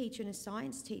maths teacher and a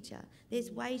science teacher,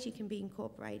 there's ways you can be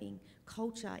incorporating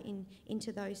culture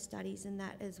into those studies and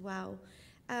that as well.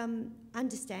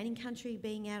 Understanding country,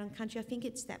 being out on country, I think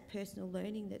it's that personal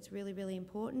learning that's really, really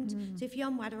important. So if you're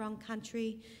on Wadawurrung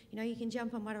country, you know, you can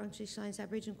jump on Wadawurrung Traditional Lands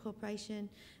Aboriginal Corporation,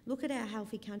 look at our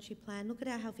Healthy Country Plan, look at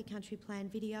our Healthy Country Plan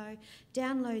video,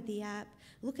 download the app,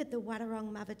 look at the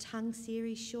Wadawurrung Mother Tongue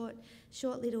series, short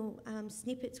little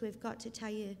snippets we've got to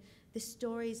tell you the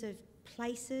stories of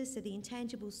places, so the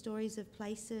intangible stories of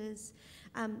places,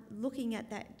 looking at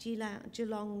that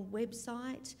Geelong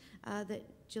website that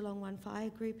Geelong One Fire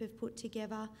Group have put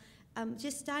together,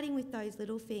 just starting with those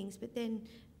little things, but then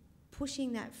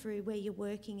pushing that through where you're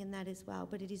working and that as well.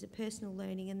 But it is a personal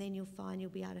learning, and then you'll find you'll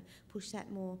be able to push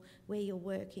that more where you're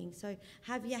working. So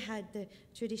have you had the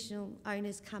traditional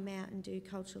owners come out and do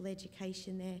cultural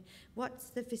education there? What's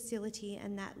the facility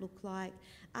and that look like?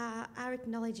 Are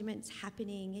acknowledgements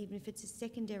happening, even if it's a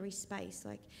secondary space?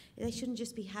 Like, they shouldn't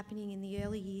just be happening in the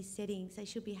early years settings, they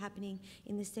should be happening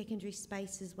in the secondary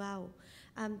space as well.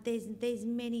 There's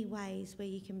many ways where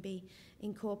you can be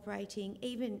incorporating,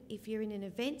 even if you're in an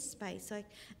event space. Like,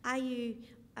 are you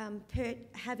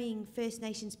having First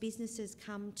Nations businesses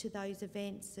come to those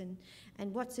events,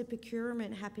 and what's the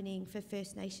procurement happening for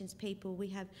First Nations people? We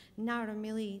have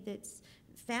Naramili that's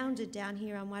founded down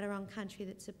here on Wadawurrung country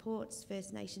that supports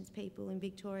First Nations people in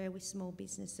Victoria with small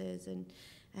businesses,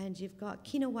 and you've got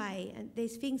Kinaway, and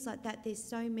there's things like that. There's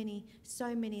so many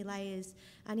layers.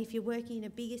 And if you're working in a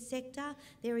bigger sector,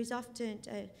 there is often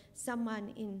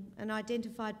someone in an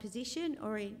identified position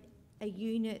or a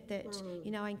unit that,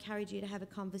 you know, I encourage you to have a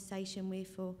conversation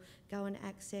with or go and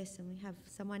access. And we have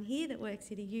someone here that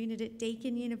works at a unit at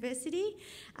Deakin University.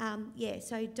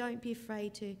 So don't be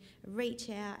afraid to reach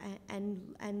out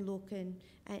and look and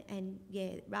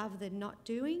rather than not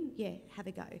doing, have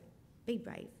a go. Be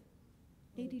brave.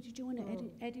 Edith, did you want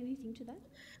to add anything to that?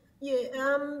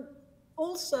 Yeah,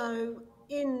 also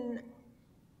in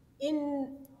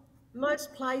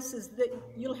most places that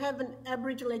you'll have an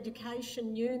Aboriginal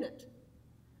education unit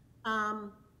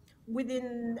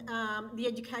within the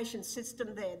education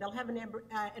system there. They'll have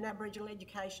an Aboriginal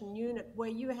education unit where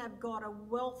you have got a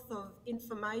wealth of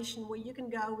information where you can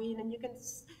go in and you can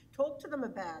talk to them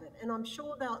about it. And I'm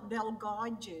sure they'll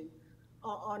guide you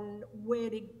on where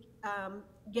to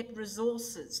get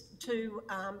resources to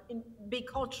be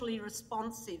culturally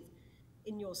responsive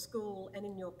in your school and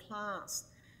in your class.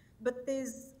 But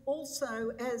there's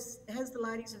also, as the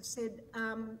ladies have said,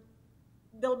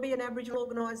 there'll be an Aboriginal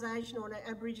organisation or an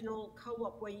Aboriginal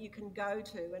co-op where you can go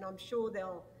to, and I'm sure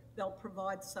they'll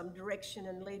provide some direction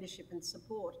and leadership and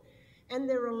support. And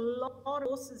there are a lot of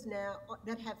courses now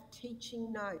that have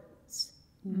teaching notes.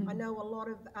 I know a lot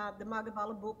of the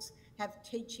Mugabala books have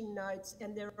teaching notes,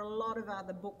 and there are a lot of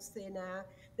other books there now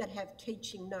that have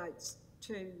teaching notes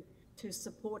to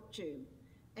support you.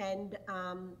 And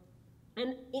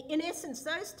in essence,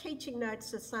 those teaching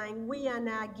notes are saying, we are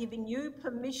now giving you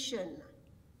permission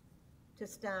to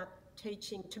start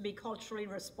teaching, to be culturally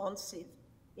responsive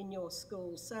in your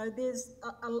school. So there's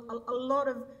a lot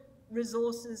of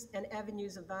resources and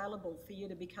avenues available for you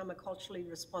to become a culturally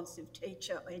responsive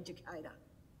teacher or educator.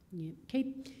 Yeah,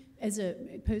 as a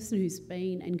person who's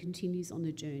been and continues on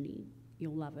the journey,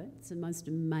 you'll love it. It's the most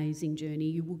amazing journey.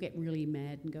 You will get really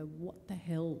mad and go, what the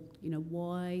hell? You know,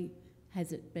 why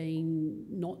has it been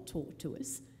not taught to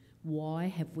us? Why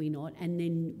have we not? And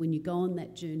then when you go on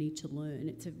that journey to learn,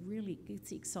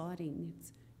 it's exciting.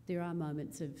 There are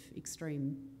moments of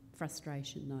extreme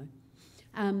frustration though.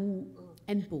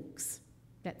 And books.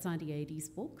 That's Aunty Edie's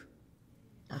book.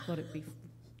 I've got it before.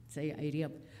 See, Edie,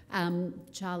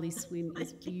 Charlie Swim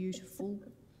is beautiful.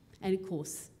 And of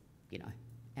course, you know,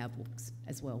 our books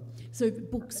as well. So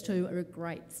books too are a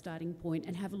great starting point,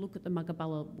 and have a look at the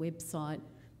Mugabala website.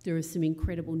 There are some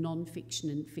incredible non-fiction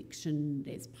and fiction.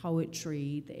 There's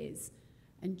poetry.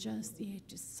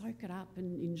 Just soak it up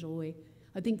and enjoy.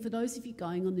 I think for those of you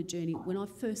going on the journey, when I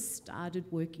first started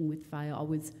working with Faye, I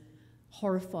was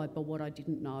horrified by what I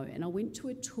didn't know. And I went to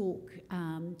a talk,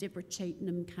 Deborah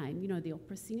Cheatham came, you know, the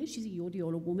opera singer, she's a Yorta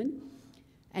Yorta woman.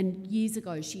 And years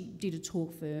ago she did a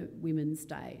talk for Women's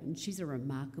Day, and she's a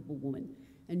remarkable woman.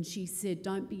 And she said,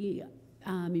 don't be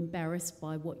embarrassed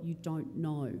by what you don't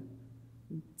know.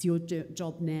 It's your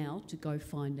job now to go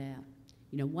find out.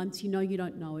 You know, once you know you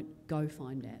don't know it, go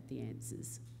find out the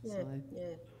answers. Yeah, So,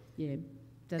 yeah.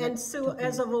 So And Sue,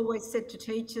 as I've always said to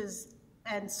teachers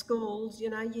and schools, you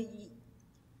know,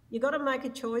 you got to make a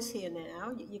choice here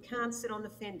now. You can't sit on the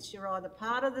fence. You're either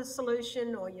part of the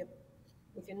solution, or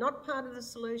if you're not part of the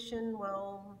solution,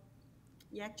 well,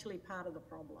 you're actually part of the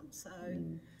problem. So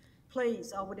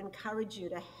please, I would encourage you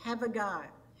to have a go.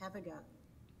 Have a go.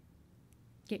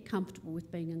 Get comfortable with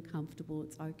being uncomfortable.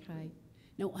 It's okay.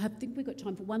 Now, I think we've got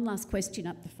time for one last question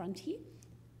up the front here.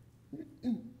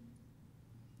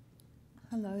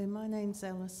 Hello, my name's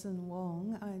Alison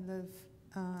Wong. I live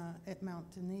at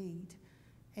Mount Dunedin,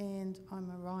 and I'm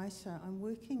a writer. I'm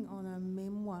working on a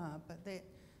memoir, but that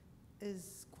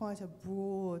is quite a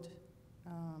broad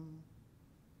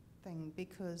thing,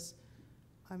 because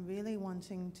I'm really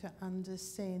wanting to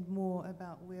understand more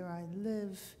about where I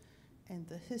live and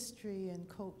the history and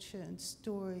culture and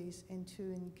stories, and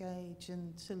to engage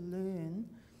and to learn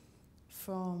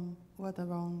from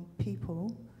Wadawurrung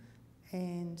people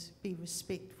and be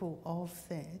respectful of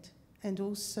that. And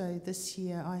also this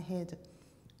year I had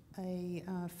a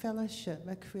fellowship,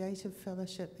 a creative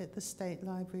fellowship at the State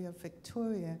Library of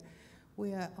Victoria,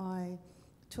 where I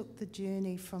took the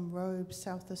journey from Robe,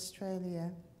 South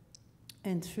Australia,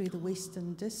 and through the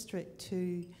Western District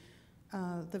to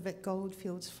the Vic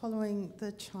Goldfields, following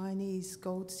the Chinese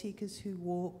gold seekers who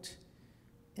walked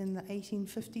in the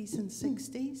 1850s and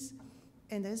 60s.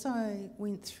 And as I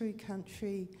went through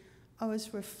country, I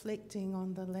was reflecting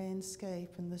on the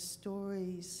landscape and the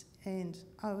stories, and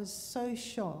I was so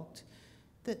shocked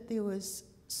that there was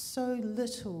so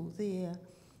little there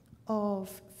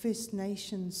of First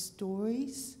Nations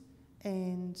stories.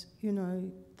 And, you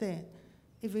know, that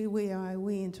everywhere I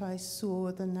went, I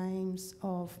saw the names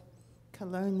of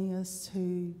colonialists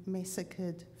who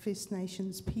massacred First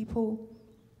Nations people,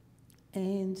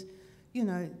 and, you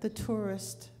know, the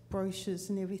tourist brochures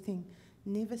and everything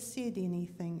never said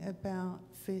anything about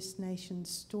First Nations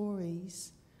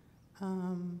stories,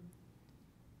 and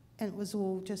it was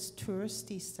all just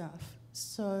touristy stuff.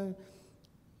 So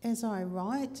as I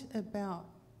write about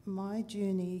my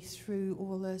journey through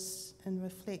all this and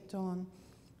reflect on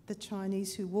the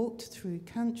Chinese who walked through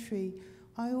country,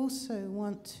 I also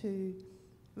want to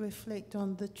reflect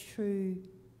on the true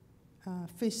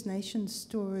First Nations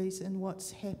stories and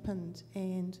what's happened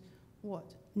and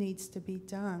what needs to be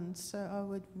done. So I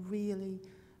would really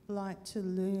like to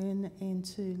learn and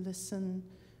to listen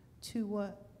to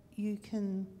what you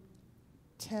can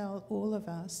tell all of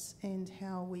us, and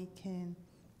how we can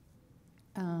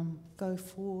go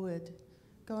forward,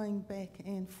 going back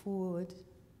and forward,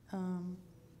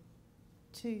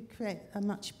 to create a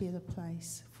much better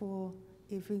place for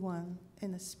everyone,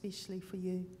 and especially for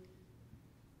you.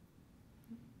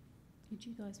 Did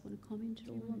you guys want to comment at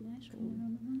all on that? Or?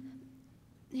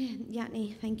 Yeah,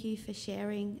 Yatni, thank you for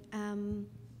sharing.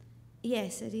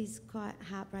 Yes, it is quite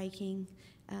heartbreaking,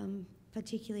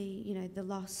 particularly, you know, the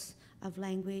loss of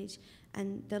language,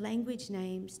 and the language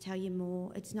names tell you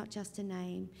more. It's not just a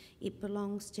name. It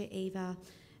belongs to either,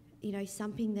 you know,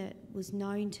 something that was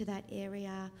known to that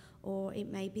area, or it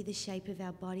may be the shape of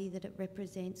our body that it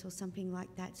represents, or something like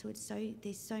that. So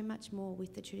there's so much more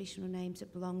with the traditional names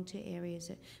that belong to areas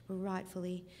that were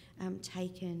rightfully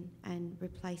taken and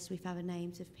replaced with other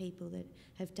names of people that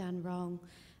have done wrong.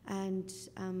 And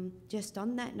just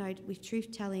on that note, with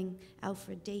truth-telling,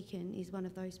 Alfred Deakin is one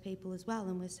of those people as well,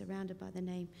 and we're surrounded by the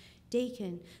name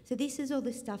Deakin. So this is all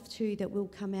the stuff too that will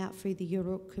come out through the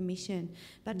Wadawurrung Commission.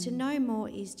 But to know more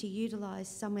is to utilise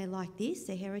somewhere like this,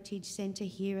 the Heritage Centre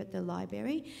here at the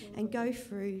library, and go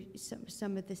through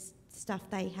some of the stuff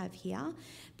they have here.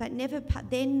 But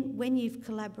then when you've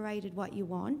collaborated what you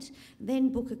want, then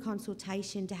book a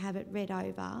consultation to have it read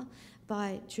over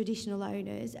by traditional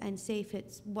owners and see if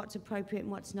it's what's appropriate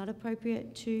and what's not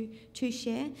appropriate to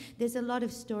share. There's a lot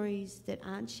of stories that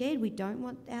aren't shared, we don't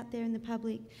want out there in the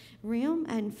public realm,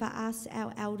 and for us,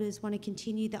 our elders want to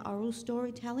continue the oral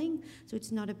storytelling, so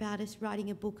it's not about us writing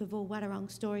a book of all Wadawurrung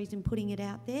stories and putting it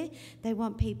out there. They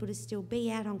want people to still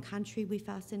be out on country with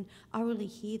us and orally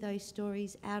hear those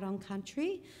stories out on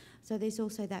country. So there's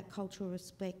also that cultural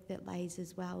respect that lays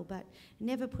as well, but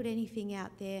never put anything out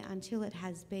there until it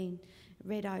has been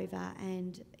read over,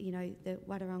 and, you know, the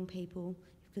Wadawurrung people,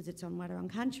 because it's on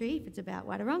Wadawurrung country, if it's about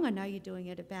Wadawurrung, I know you're doing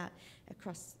it about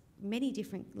across many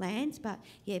different lands, but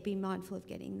yeah, be mindful of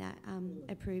getting that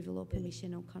approval or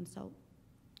permission or consult.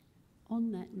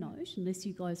 On that note, unless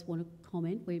you guys want to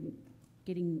comment, we're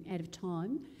getting out of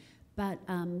time. But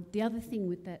the other thing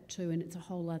with that too, and it's a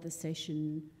whole other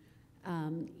session,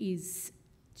 is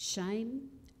shame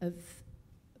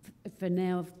for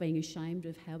now of being ashamed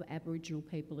of how Aboriginal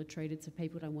people are treated, so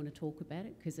people don't want to talk about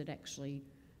it because it actually,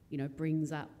 you know,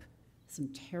 brings up some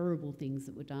terrible things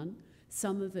that were done.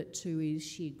 Some of it too is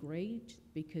sheer greed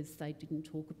because they didn't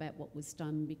talk about what was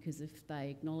done, because if they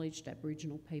acknowledged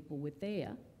Aboriginal people were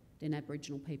there, then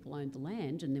Aboriginal people owned the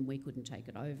land, and then we couldn't take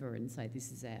it over and say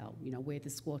this is our, you know, we're the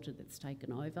squatter that's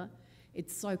taken over.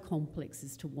 It's so complex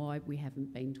as to why we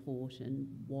haven't been taught and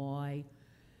why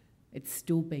it's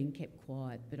still being kept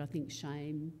quiet. But I think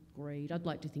shame, greed, I'd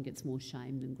like to think it's more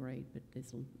shame than greed, but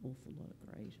there's an awful lot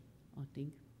of greed, I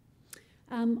think.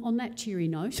 On that cheery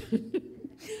note,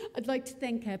 I'd like to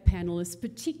thank our panellists,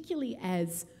 particularly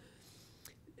as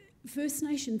First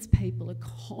Nations people are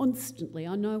constantly,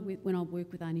 I know when I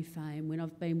work with Aunty Faye and when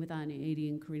I've been with Aunty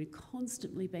Edith and Corrina,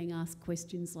 constantly being asked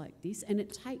questions like this, and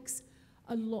it takes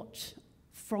a lot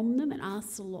from them and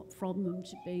asks a lot from them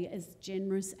to be as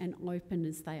generous and open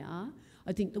as they are.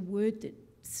 I think the word that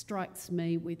strikes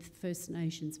me with First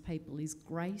Nations people is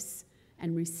grace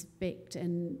and respect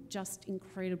and just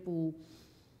incredible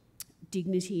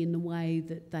dignity in the way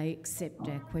that they accept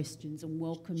our questions and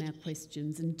welcome our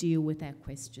questions and deal with our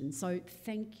questions. So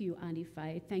thank you, Aunty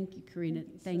Faye, thank you, Corrina,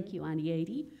 thank you, Aunty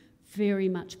Edie, very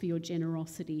much for your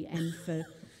generosity and for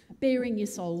bearing your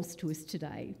souls to us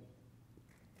today.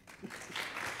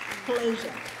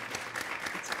 Pleasure.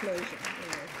 It's a pleasure.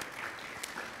 Yeah.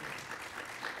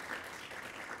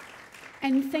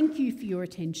 And thank you for your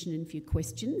attention and for your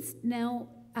questions. Now,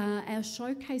 our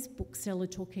showcase bookseller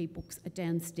Torquay books are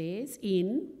downstairs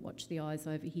in, watch the eyes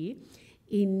over here,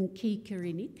 in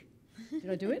Kikerinik. Did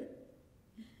I do it?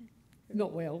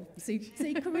 Not well. See,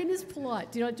 Corrina's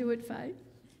polite. Did I do it, Faye?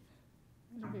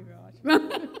 That'll be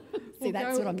right. See,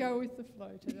 that's what I'm... go with the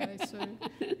flow today, Sue.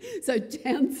 So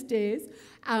downstairs,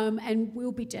 and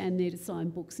we'll be down there to sign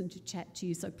books and to chat to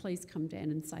you, so please come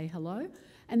down and say hello.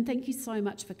 And thank you so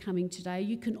much for coming today.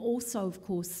 You can also, of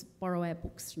course, borrow our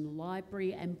books from the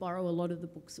library and borrow a lot of the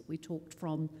books that we talked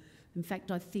from. In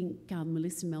fact, I think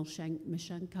Melissa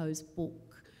Mashanko's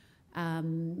book,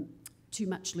 Too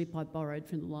Much Lip, I borrowed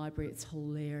from the library. It's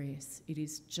hilarious. It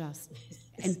is just,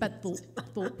 but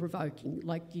thought-provoking,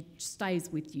 like it stays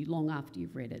with you long after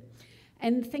you've read it.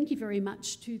 And thank you very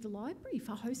much to the library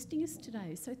for hosting us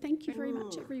today. So thank you very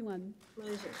much, everyone.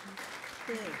 Pleasure.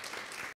 Yeah.